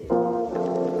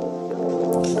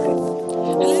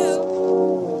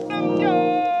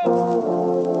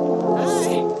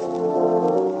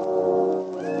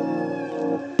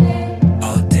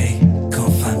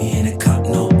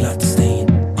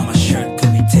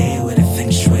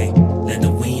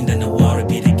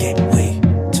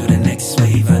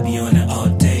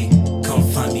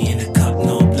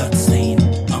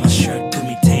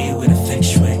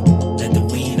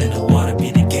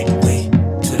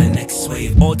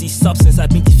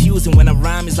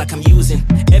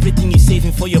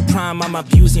I'm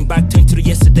abusing. Back 23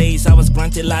 yesterdays, I was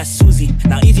granted like Susie.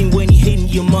 Now even when you hating,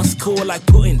 you must call like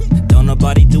Putin. Don't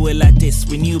nobody do it like this.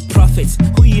 We new prophets,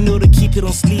 who you know to keep it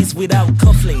on sleeves without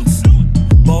cufflinks.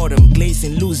 Boredom,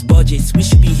 glazing, loose budgets. We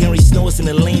should be hearing snows in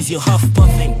the lanes, you're huff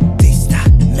puffing. This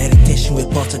that meditation with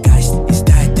poltergeist. It's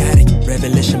didactic.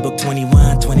 Revelation book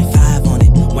 21, 25 on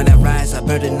it. When I rise, I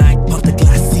burn the night, pop the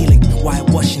glass ceiling.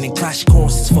 Whitewashing and crash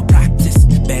courses for practice.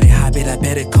 Better habit, I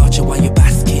better culture while you're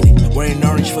basking it. Wearing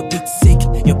orange for Pete's sake.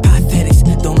 Your pathetics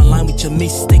don't align with your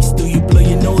mistakes. Do you blow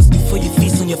your nose before you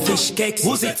feast on your fish cakes?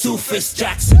 Who's it, Two-Face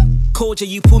Jackson? Culture,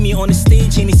 you put me on the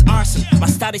stage and it's arson. My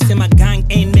status and my gang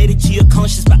ain't made it to your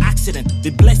conscience by accident.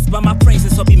 Be blessed by my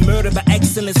presence or be murdered by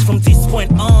excellence. From this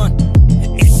point on,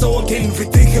 it's all getting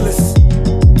ridiculous.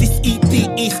 This EP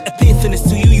is epiphanous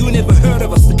to you. You never heard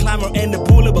of us, the clamor and the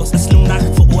bullabus. That's lunac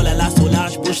for all à la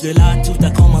soulage, bouche de là. Tout a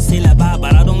commencé là-bas,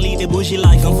 but I don't lead the bougie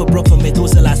life. I'm for broke for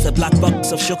metosala, a black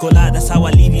box of chocolate. That's how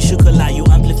I leave you chocolate. You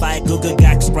amplify Google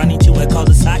gags, running to a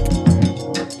cul-de-sac.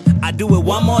 I do it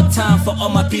one more time for all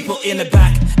my people in the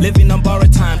back. Living on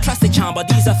borrowed time, trust the charm, but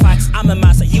these are facts. I'm a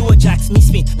master, you a jacks,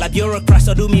 miss me like bureaucrats,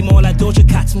 or do me more like Doja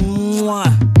Cats.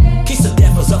 Mwah. Kiss the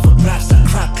devils off of graphs that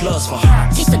crack claws for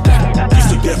hearts. Kiss the devil,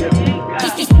 kiss the devil.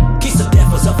 Kiss the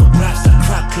devils off of graphs that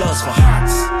crack claws for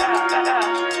hearts.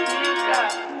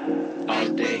 All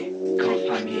day, come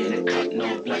find me in a cup,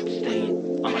 no blood stain.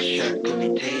 On my shirt, could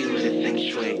be tay with a feng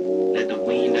shui. Let the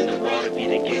wind and the water be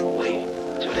the gateway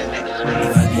to the next way.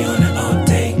 If I be on it all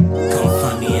day, come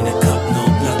find me in a cup, no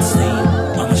blood stain.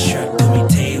 On my shirt, could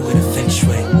be tay with a feng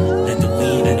shui. Let the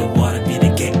wind and the water be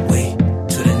the gateway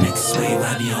to the next wave.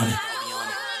 I be on it.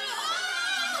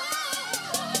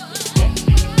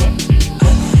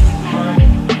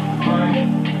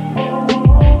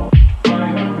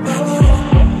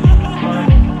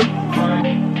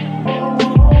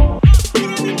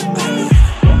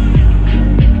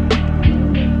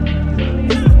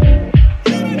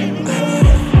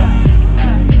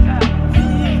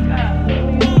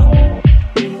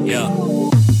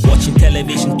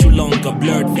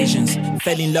 Blurred visions,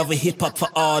 fell in love with hip-hop for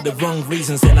all the wrong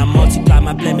reasons. And I multiply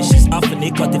my blemishes, often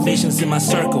it got divisions in my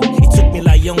circle. It took me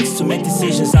like youngs to make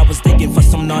decisions. I was digging for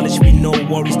some knowledge with no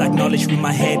worries, like knowledge with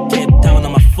my head kept down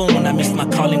on my phone. I missed my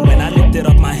calling when I lifted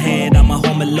up my head. I'm a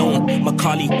home alone,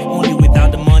 Macaulay, only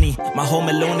without the money. My home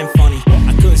alone and funny,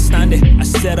 I couldn't stand it. I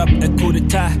set up a coup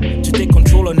d'etat to take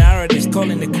control of narratives,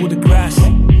 calling it coup de grace.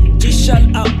 Just shut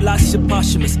up, last year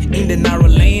posthumous. In the narrow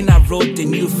lane, I wrote the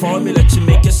new formula to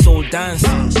make your soul dance.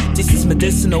 This is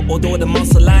medicinal, although the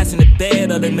monster lies in the bed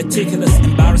of the meticulous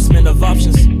embarrassment of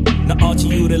options. Not all to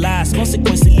utilize,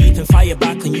 consequently leaping fire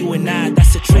back on you and I.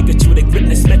 That's a trigger to the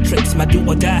greatness metrics, my do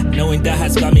or die. Knowing that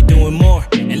has got me doing more,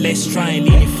 and let's try and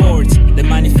lean it forward. The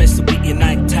manifesto be in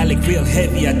italic, real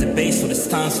heavy at the base, so the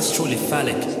stance is truly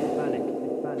phallic.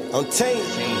 I'm Tane.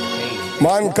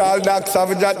 Man called Doc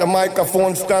Savage at the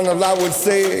microphone stand, as I would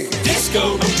say.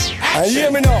 Disco. And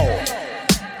hear me now.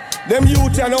 Them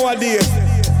youth nowadays,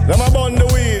 them a burn the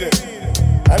weed,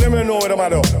 and them you know what them a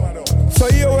do.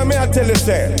 So here when me I tell you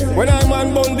say, when I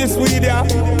man burn this weed here,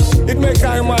 it make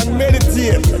I man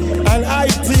meditate, and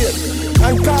itate,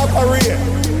 and cooperate,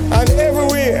 and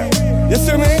everywhere. You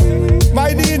see me?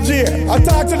 My DJ, I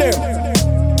talk to them.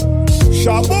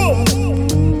 Shaboom,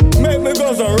 make me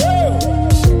go so real.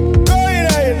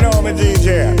 Know me,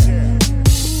 DJ.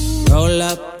 Roll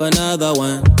up another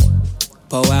one,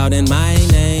 pour out in my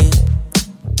name.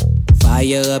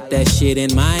 Fire up that shit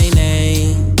in my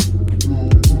name.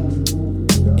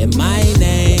 In my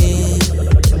name.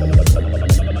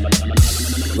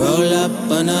 Roll up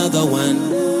another one,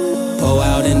 pour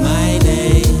out in my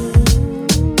name.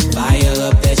 Fire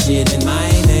up that shit in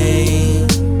my name.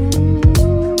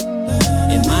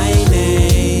 In my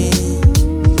name.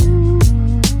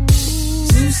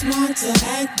 Smart to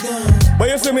act dumb. But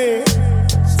you see me?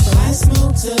 So I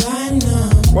smoke till I'm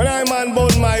numb. When I man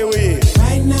burn my weed,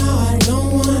 right now I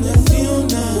don't wanna feel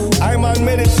numb. I man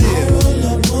meditate. I roll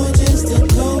up more just to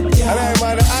cope, yeah. And I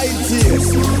man IT. Too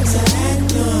smart to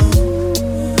act dumb.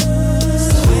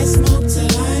 So I smoke till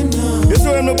I'm numb. You see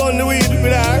when I burn the weed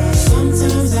with that?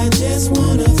 Sometimes I just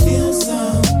wanna feel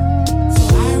some. So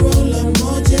I roll up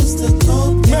more just to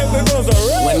cope, yeah. Make me go so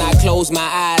red. When I close my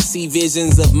eyes, see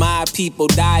visions of my people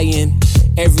dying.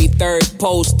 Every third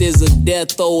post is a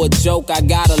death or a joke. I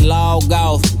gotta log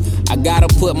off. I gotta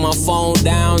put my phone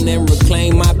down and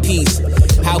reclaim my peace.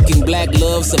 How can black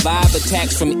love survive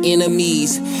attacks from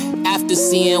enemies? After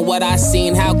seeing what I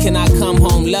seen, how can I come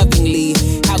home lovingly?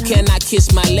 How can I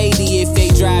kiss my lady if they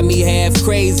drive me half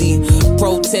crazy?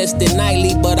 Protesting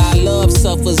nightly, but our love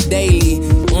suffers daily.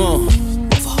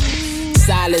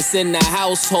 Silence in the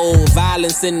household,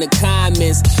 violence in the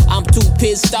comments. I'm too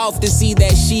pissed off to see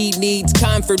that she needs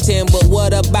comforting. But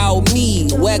what about me?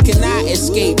 Where can I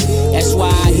escape? That's why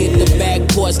I hit the back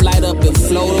porch, light up and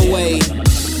float away.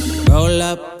 Roll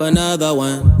up another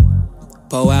one,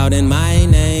 pour out in my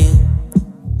name.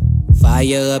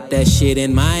 Fire up that shit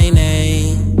in my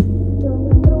name.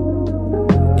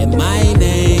 In my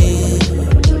name.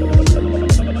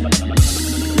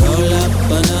 Roll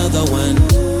up another one,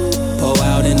 pour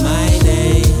out in my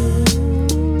name.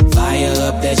 Fire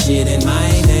up that shit in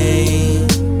my name.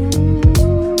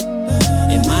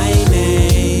 In my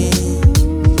name.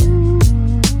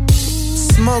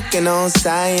 Smoking on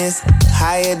science,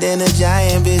 higher than a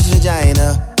giant bitch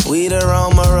vagina. Weed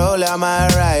aroma roll out my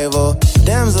arrival.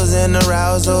 Damsels in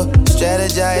arousal,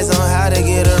 strategize on how to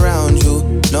get around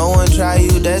you. No one try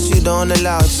you that you don't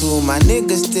allow to. My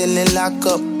niggas still in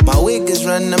lockup. My wiggers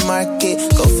run the market.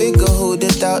 Go figure who'd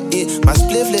have thought it. My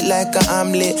spliff lit like an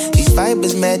omelet. These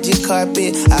fibers magic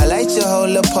carpet. I light your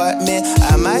whole apartment.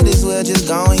 I might as well just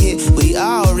gon' hit. We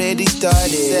already started.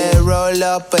 Said roll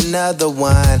up another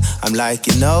one. I'm like,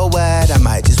 you know what? I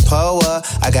might just pour up.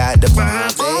 I got the bomb,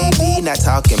 baby. Not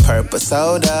talking purple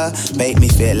soda. Make me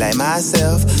feel like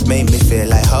myself. Make me feel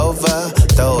like Hova.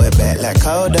 Throw it back like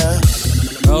Coda.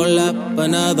 Roll up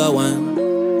another one.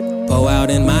 Pour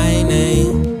out in my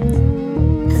name.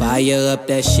 Fire up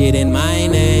that shit in my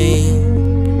name.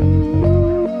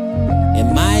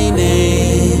 In my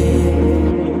name.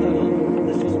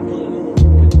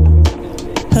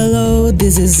 Hello,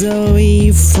 this is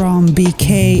Zoe from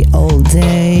BK All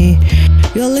Day.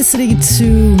 You're listening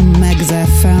to Max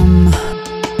FM.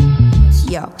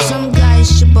 Yo, some guys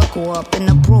should buckle up and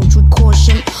approach with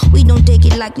caution. We don't take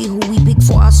it lightly who we pick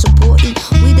for our supporting.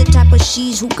 We the type of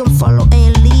she's who can follow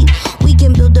and lead. We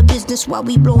can build a business while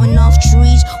we blowing off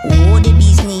trees. Oh, the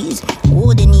bee's knees,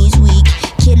 oh, the knees weak.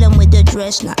 Kill him with the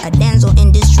dress, not a damsel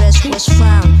in distress who was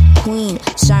found. Queen,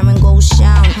 siren goes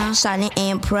sound, silent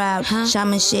and proud.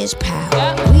 Shaman says pow.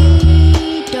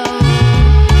 We don't.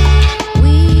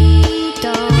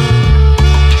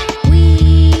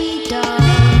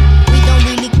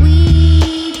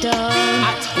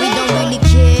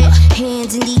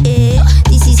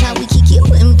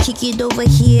 Kick it over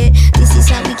here. This is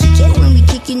how we kick it when we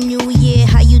kick in New Year.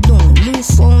 How you doing? New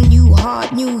phone, new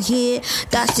heart, new hair.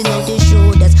 That's to know the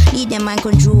shoulders. Lead them mind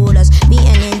controllers. Be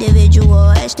an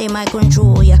individual as they might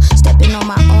control ya. Stepping on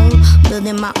my own,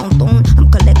 building my own throne. I'm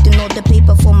collecting all the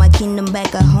paper for my kingdom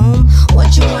back at home.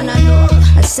 What you wanna know?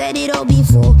 I said it all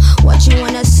before. What you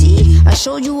wanna see? I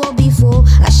showed you all before.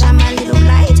 I shine my little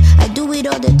light. I do it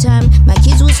all the time. My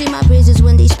kids will sing my praises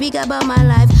when they speak about my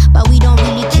life, but we don't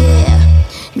really care.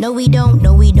 No, we don't,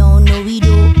 no, we don't, no, we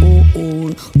don't, oh,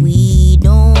 oh. We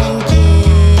don't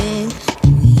care,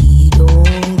 we don't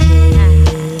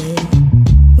care.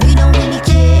 We don't really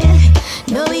care,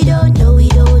 no, we don't, no, we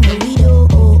don't, no, we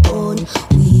don't, oh, oh.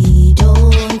 We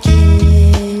don't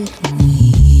care,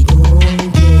 we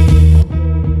don't care.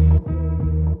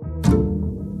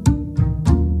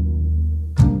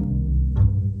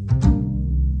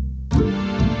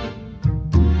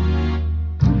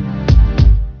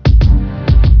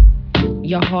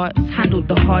 Your heart's handled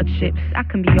the hardships. I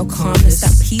can be your calmness.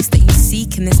 That peace that you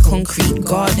seek in this concrete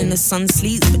garden. The sun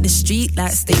sleeps, but the street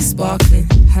lights stay sparkling.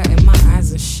 Hurting my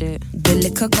eyes and shit. The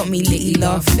liquor got me litty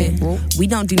laughing. We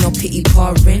don't do no pity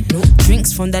parring.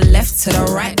 Drinks from the left to the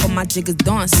right, got my jiggers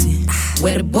dancing.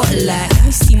 Where the bottle at? Let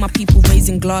me see my people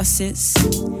raising glasses.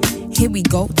 Here we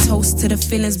go, toast to the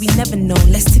feelings we never know.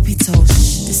 Let's tippy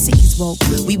toast. The city's woke.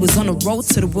 We was on the road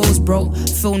to the rose broke.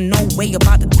 Feel no way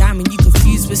about the diamond you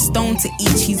confused with stone. To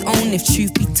each his own, if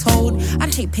truth be told.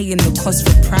 I'd hate paying the cost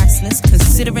for priceless,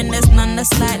 considering there's none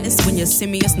that's like this. When you're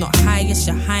simious, not highest,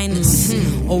 your highness.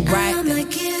 Alright. I'ma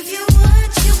give you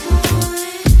what you want.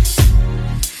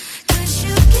 Cause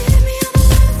you give me all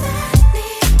the love that I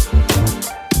need.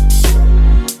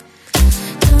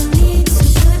 Don't need to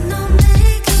put no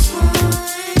makeup on.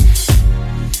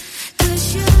 Cause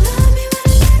you love me when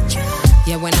I let you.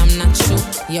 Yeah, when I'm natural.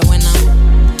 Yeah, when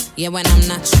I'm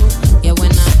natural. Yeah,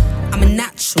 when I'm a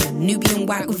natural, Nubian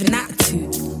white with an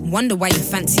attitude. Wonder why you're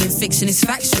fancying fiction is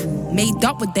factual. Made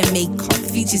up with their makeup,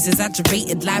 features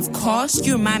exaggerated. Live cast,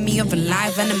 you remind me of a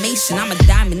live animation. I'm a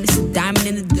diamond, it's a diamond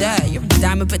in the dirt. You're a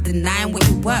diamond but denying what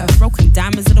you're worth. Broken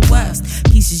diamonds are the worst.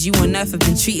 Pieces you on earth have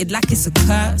been treated like it's a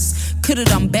curse. Could've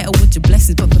done better with your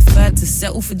blessings, but preferred to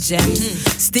settle for gems.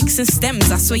 Sticks and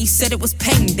stems, I swear you said it was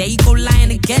pain. There you go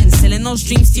lying again, selling those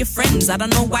dreams to your friends. I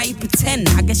don't know why you pretend,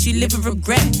 I guess you live with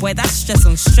regret. Boy, that's stress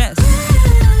on stress.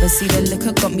 But see, the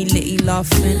liquor got me litty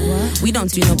laughing. We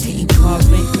don't do no pity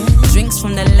carving. Drinks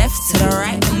from the left to the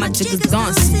right, and my jiggers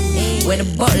dancing. Where the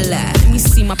bottle at? Let me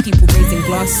see my people raising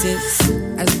glasses.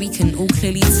 As we can all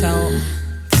clearly tell,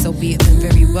 so be it then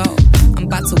very well. I'm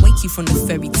about to wake you from the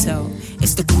fairy tale.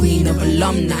 It's the queen of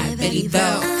alumni, Belly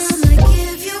Bell. I'ma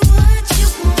give you what you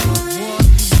want.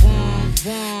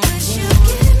 Cause you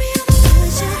give me all the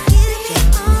love, you give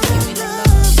me all the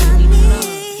love I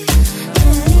need.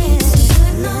 Don't need to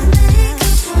put no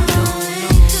makeup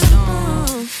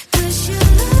on. Cause you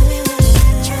love me when I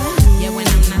let you. Yeah, when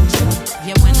I'm natural.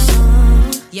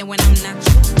 Yeah, when I'm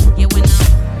natural. Yeah, when I'm.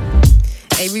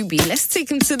 Hey, Ruby, let's take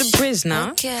him to the bridge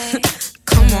now. Okay.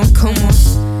 Come on, come on.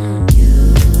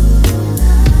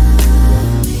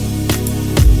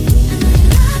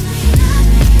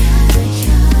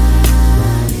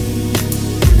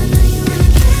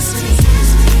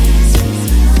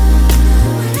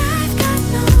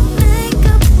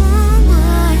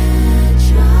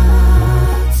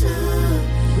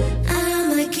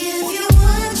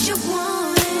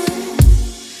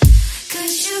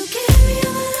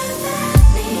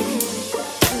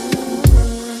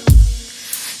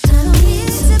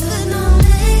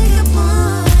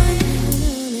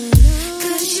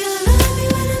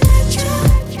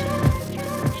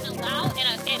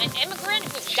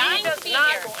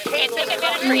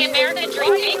 Country American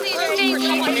dream.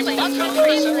 Someone who loves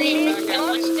country and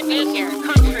wants to be here.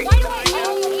 Country.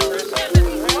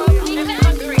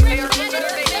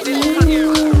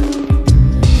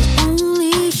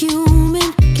 Only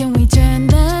human can we turn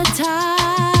the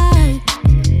tide.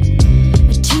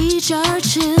 Teach our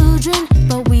children,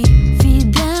 but we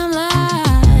feed them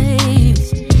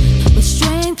lies. With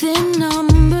strength in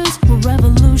numbers, we'll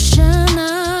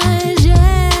revolutionize,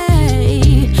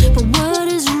 yeah. But what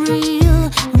is real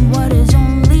and what is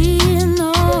only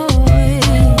noise?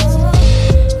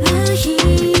 The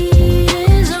heat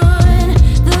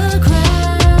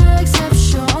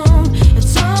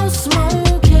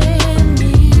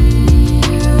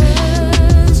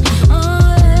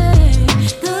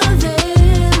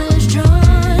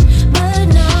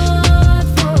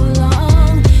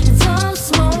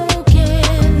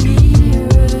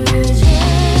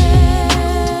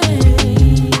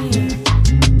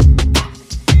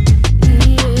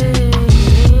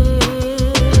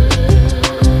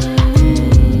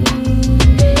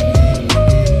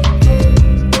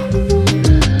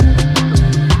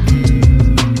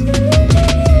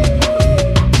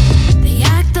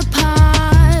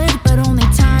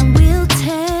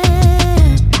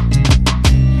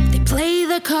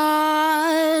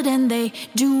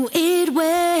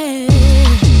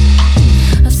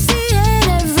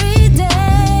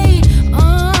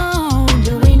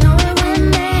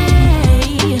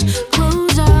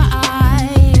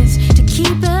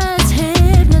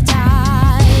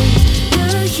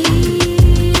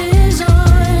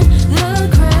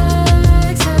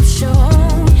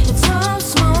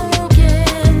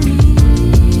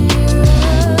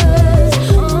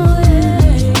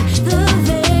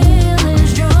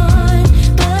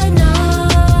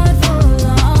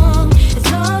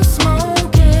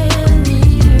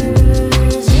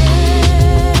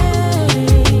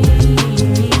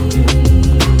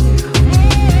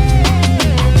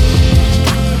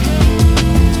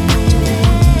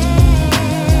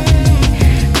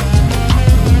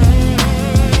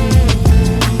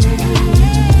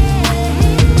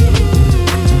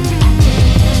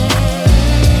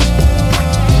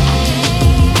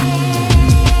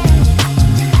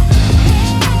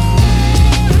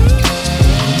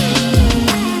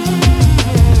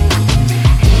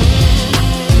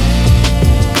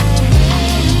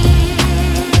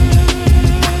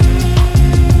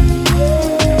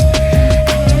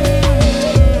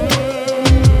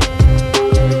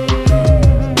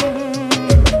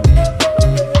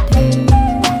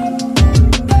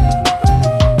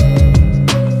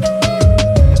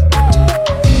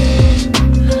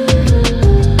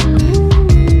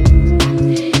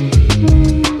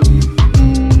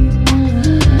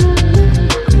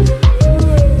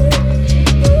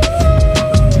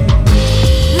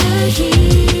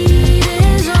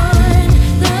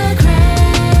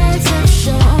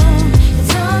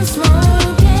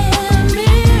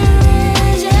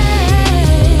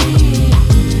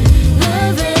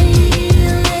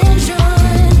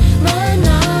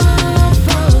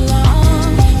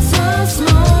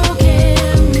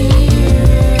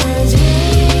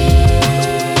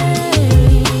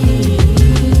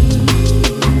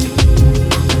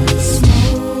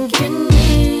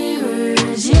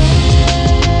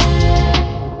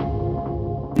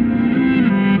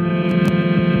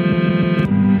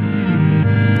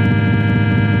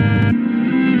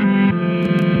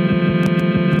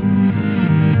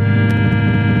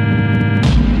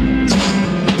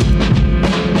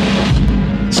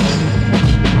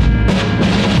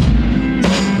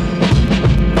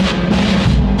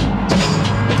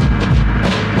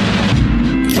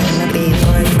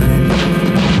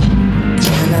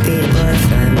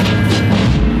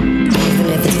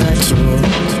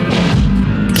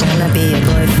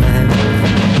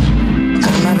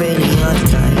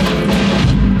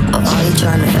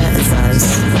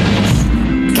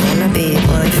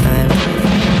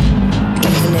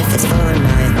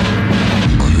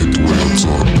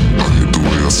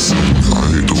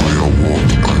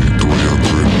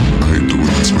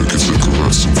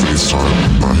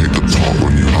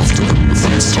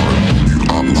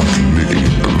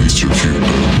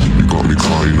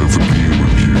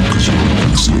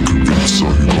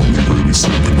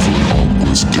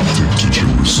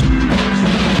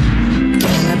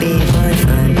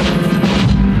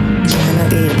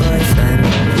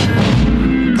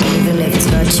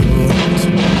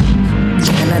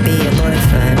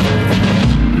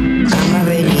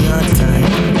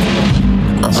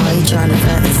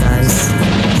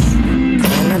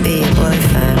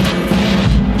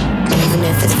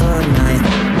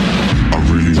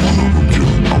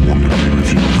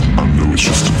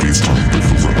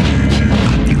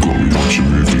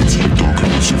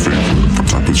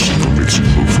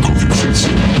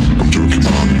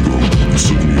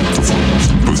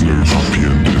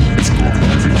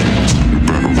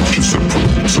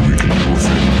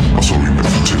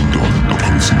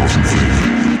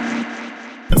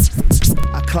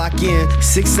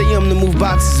 6 a.m. to move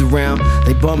boxes around.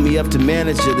 They bumped me up to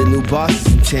manager, the new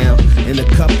bosses in town. In a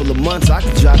couple of months, I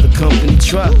could drive the company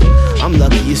truck. I'm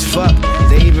lucky as fuck.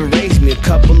 They even raised me a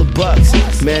couple of bucks.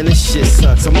 Man, this shit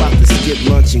sucks. I'm about to skip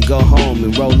lunch and go home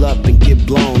and roll up and get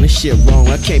blown. This shit wrong.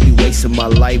 I can't be wasting my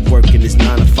life working this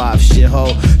 9 to 5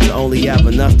 shithole to only have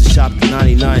enough to shop the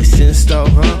 99-cent store,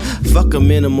 huh? Fuck a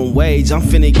minimum wage. I'm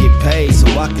finna get paid so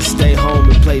I can stay home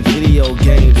and play video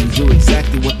games and do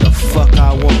exactly what the fuck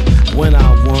I want, when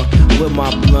I want, with my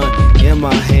blunt in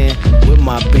my hand, with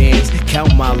my bands,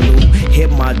 count my loot,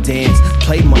 hit my dance,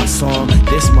 play my song,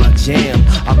 this my jam.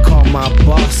 I call my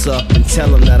boss up and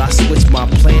tell him that I switched my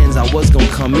plans. I was gonna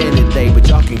come in today, but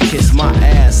y'all can kiss my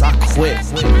ass, I quit.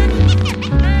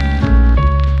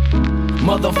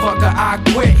 Motherfucker, I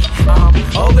quit.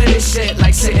 I'm over this shit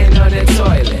like sitting on the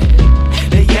toilet.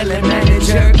 They yelling,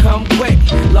 manager, come quick.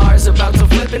 Lars about to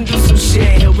flip and do some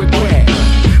shit he'll regret.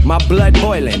 My blood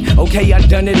boiling, okay, I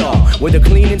done it all. With the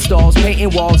cleaning stalls, painting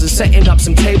walls, and setting up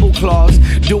some tablecloths.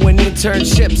 Doing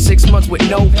internships, 6 months with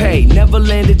no pay. Never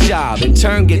land a job, in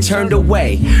turn get turned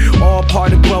away. All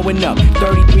part of growing up,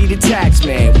 33 the tax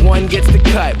man. One gets the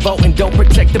cut, voting don't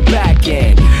protect the back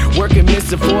end. Working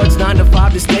Mr. Ford's 9 to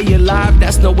 5 to stay alive.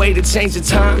 That's no way to change the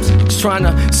times. Just trying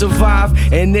to survive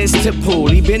in this tip pool.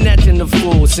 He been acting the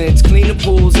fool since cleaning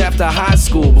pools after high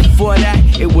school. Before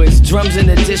that, it was drums in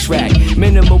a dish rack.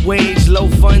 Minimum wage, low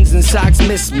funds, and socks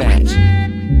mismatch.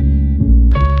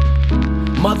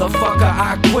 Motherfucker,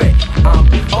 I quit. I'm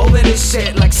over this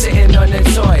shit like sitting on the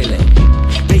toilet.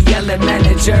 They yelling,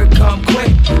 manager, come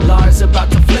quick. Lars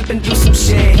about to flip and do some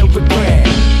shit he'll regret.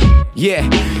 Yeah,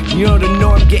 you know the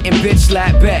norm, getting bitch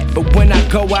slap back. But when I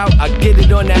go out, I get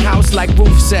it on the house like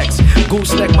roof sex.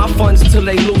 Gooseneck my funds till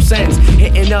they loose ends.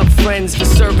 Hitting up friends for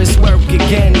service work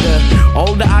again. The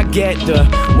older I get, the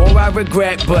more I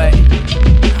regret. But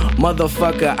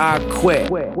motherfucker, I quit.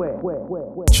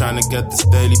 Trying to get this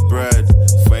daily bread.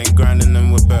 If we ain't grinding,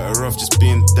 then we're better off just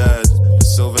being dead. The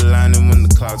silver lining when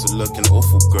the clouds are looking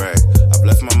awful grey. I've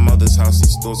left my mother's house,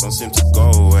 these thoughts don't seem to go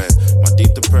away. My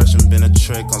deep depression been a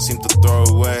trick, can't seem to throw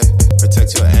away.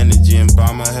 Protect your energy and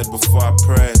bow my head before I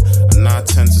pray. And now I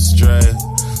tend to stray.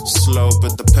 Slow,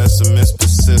 but the pessimist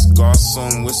persists.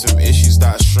 Garçon with some issues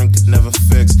that a shrink could never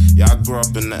fix. Yeah, I grew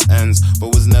up in the ends,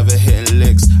 but was never hitting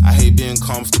licks. I hate being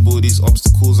comfortable, these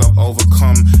obstacles I've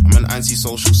overcome. I'm an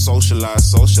antisocial socialize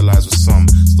with some.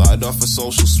 Started off a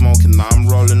social smoking, now I'm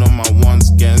rolling on my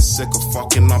ones. Getting sick of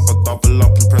fucking up, I double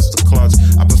up and press the clutch.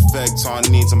 I perfect our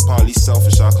needs, I'm partly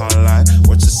selfish, I can't lie.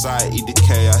 Watch society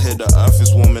decay, I hear the earth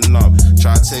is warming up.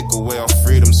 Try to take away our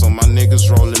freedom, so my niggas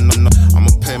rolling up.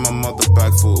 I'ma pay my mother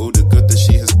back for all the good that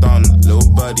she has done. Little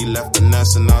birdie left the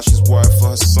nest and now she's worried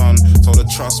for her son. Told her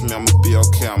trust me, I'ma be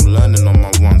okay, I'm learning on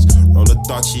my ones. Roll a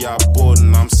Dutchie out bored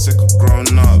and I'm sick of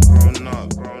growing up.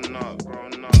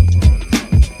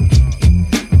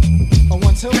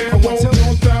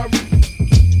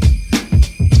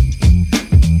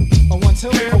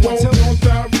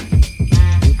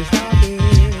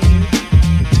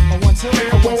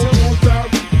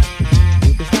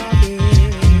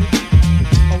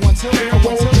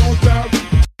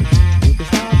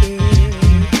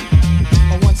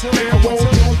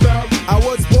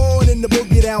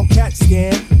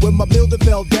 When my building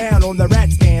fell down on the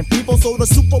rat stand, people sold a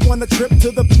super on a trip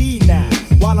to the P now.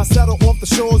 While I settle off the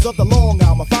shores of the Long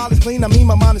Island, my father's clean, I mean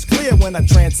my mind is clear when I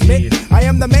transmit. I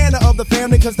am the manner of the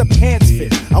family cause the pants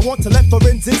fit. I want to let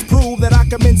forensics prove that I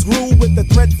can men's groove with the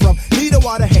thread from Lido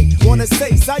out of hate. Wanna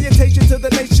say salutation to the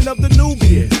nation of the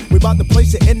Nubians. We about to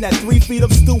place it in that 3 feet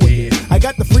of stew again. I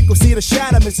got the frequency to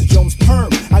shatter Mrs. Jones' perm.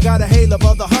 I got a hail of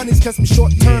other honeys cause me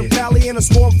short term pally and a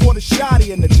swarm for the shotty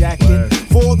in the jacket.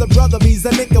 For the brother, he's a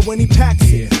nigga when he packs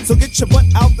it. So get your butt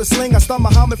out the sling. I start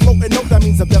Muhammad floating note, that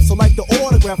means I'm deaf. So like the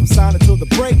autograph, I'm signing till the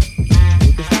break.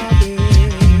 You can stop it.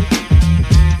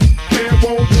 Can't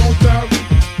won't stop.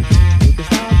 You can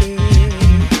stop it.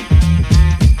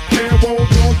 Can't won't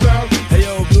stop. Hey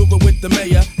yo, Bloober with the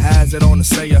mayor, has it on the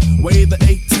sayer. Weigh the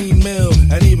 18 mil,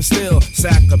 and even still,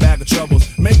 sack a bag of troubles.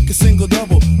 Make a single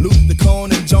double, loop the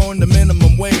cone and join the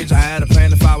minimum wage. I had a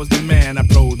plan if I was the man. I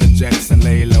pro the jets and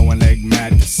lay low and leg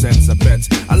mad cassettes. I bet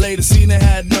I laid a scene and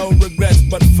had no regrets.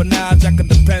 But for now, Jack, it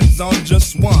depends on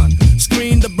just one.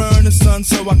 Screen the burning sun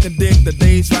so I can dig the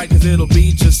days right. Cause it'll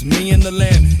be just me and the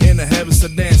land in a heavy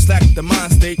sedan. Slack the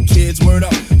mind state, kids, word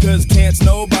up. Cause can't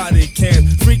nobody can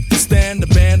freak to stand the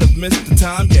band of Mr.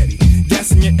 Tom Getty.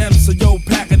 Gassing your M, so yo,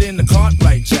 pack it in the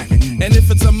Cartwright jacket. And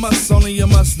if it's a must, only you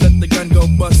must let the gun go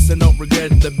bust and don't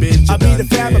regret the bid. I be the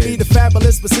fab, I be the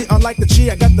fabulous, but see, unlike the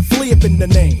G, I got the flea up in the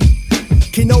name.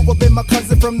 Kinova been my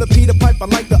cousin from the Peter Pipe.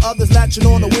 Unlike the others latching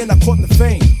on to win, I caught the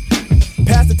fame.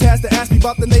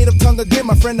 about the native tongue again,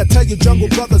 my friend. I tell you, jungle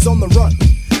brothers on the run.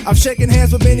 I've shaken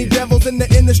hands with many devils in the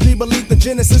industry. Believe the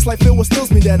genesis, like Phil, what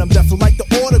stills me that I'm deaf. So like the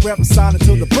autograph, I'm signed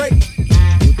until the break.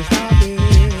 You can stop it.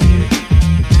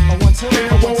 I want to.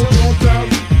 I want to.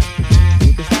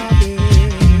 You can stop it.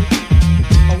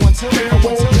 I want to. I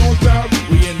want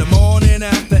to. We in the morning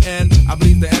at the end. I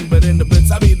believe the end, but in the blitz,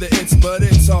 I be the it's, but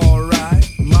it's alright.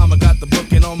 Mama got the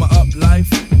booking on my up life.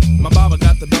 My baba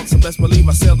got the belt, so best believe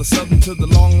I sail the southern to the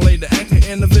long lay, the anchor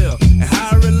in the ville. And how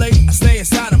I relate, I stay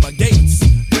inside of my gates.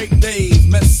 Break days,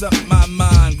 mess up my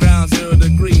mind. Ground 0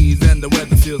 degrees, and the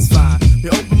weather feels fine.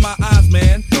 You open my eyes,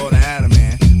 man, thought I had a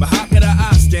man. But how could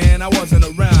I stand? I wasn't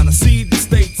around. I see the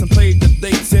states and played the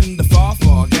dates in the far.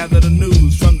 Gather the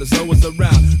news from the zoas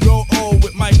around. Grow old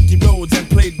with Mikey Rhodes and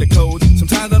played the codes.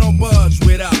 Sometimes I don't budge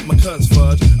without my cuz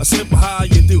fudge. A simple how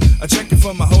you do. I check it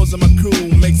for my hoes and my crew.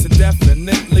 Makes it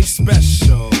definitely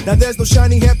special. Now there's no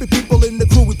shiny happy people in the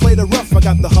crew. We play the rough. I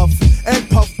got the huff and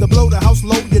puff to blow the house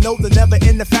low. You know the never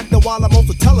end the factor while I'm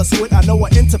also tell us what. I know I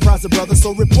enterprise a brother,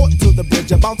 so report to the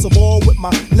bridge. I bounce a ball with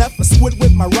my left, a squid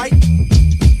with my right.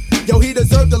 Yo, he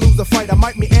deserved to lose a fight. I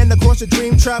might meander across your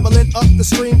dream, traveling up the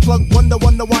stream. Plug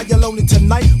wonder why you're lonely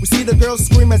tonight. We see the girls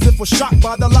scream as if we're shocked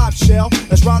by the live shell.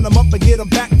 Let's round them up and get them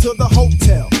back to the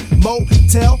hotel,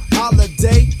 motel,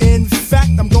 holiday. In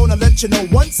fact, I'm gonna let you know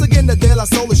once again the De La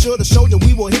Soul is sure to show you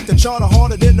we will hit the charter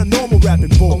harder than the normal rapping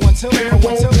bull. I want to, I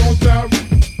want to, don't stop.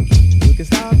 You can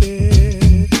stop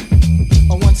it.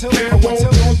 I want to, I want to,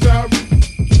 don't stop.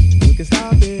 You can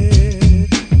stop it.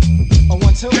 I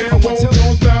want to, I want to,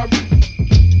 don't stop.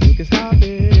 You can stop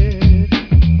it.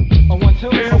 I want to,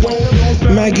 I want to, don't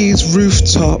stop. Maggie's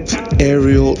Rooftop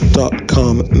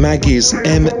Aerial.com. Maggie's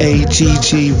Maggys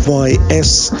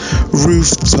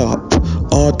Rooftop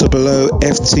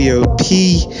ROOFTOP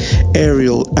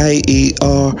Aerial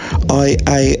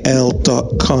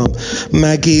AERIAL.com.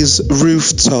 Maggie's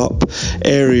Rooftop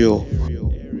Aerial.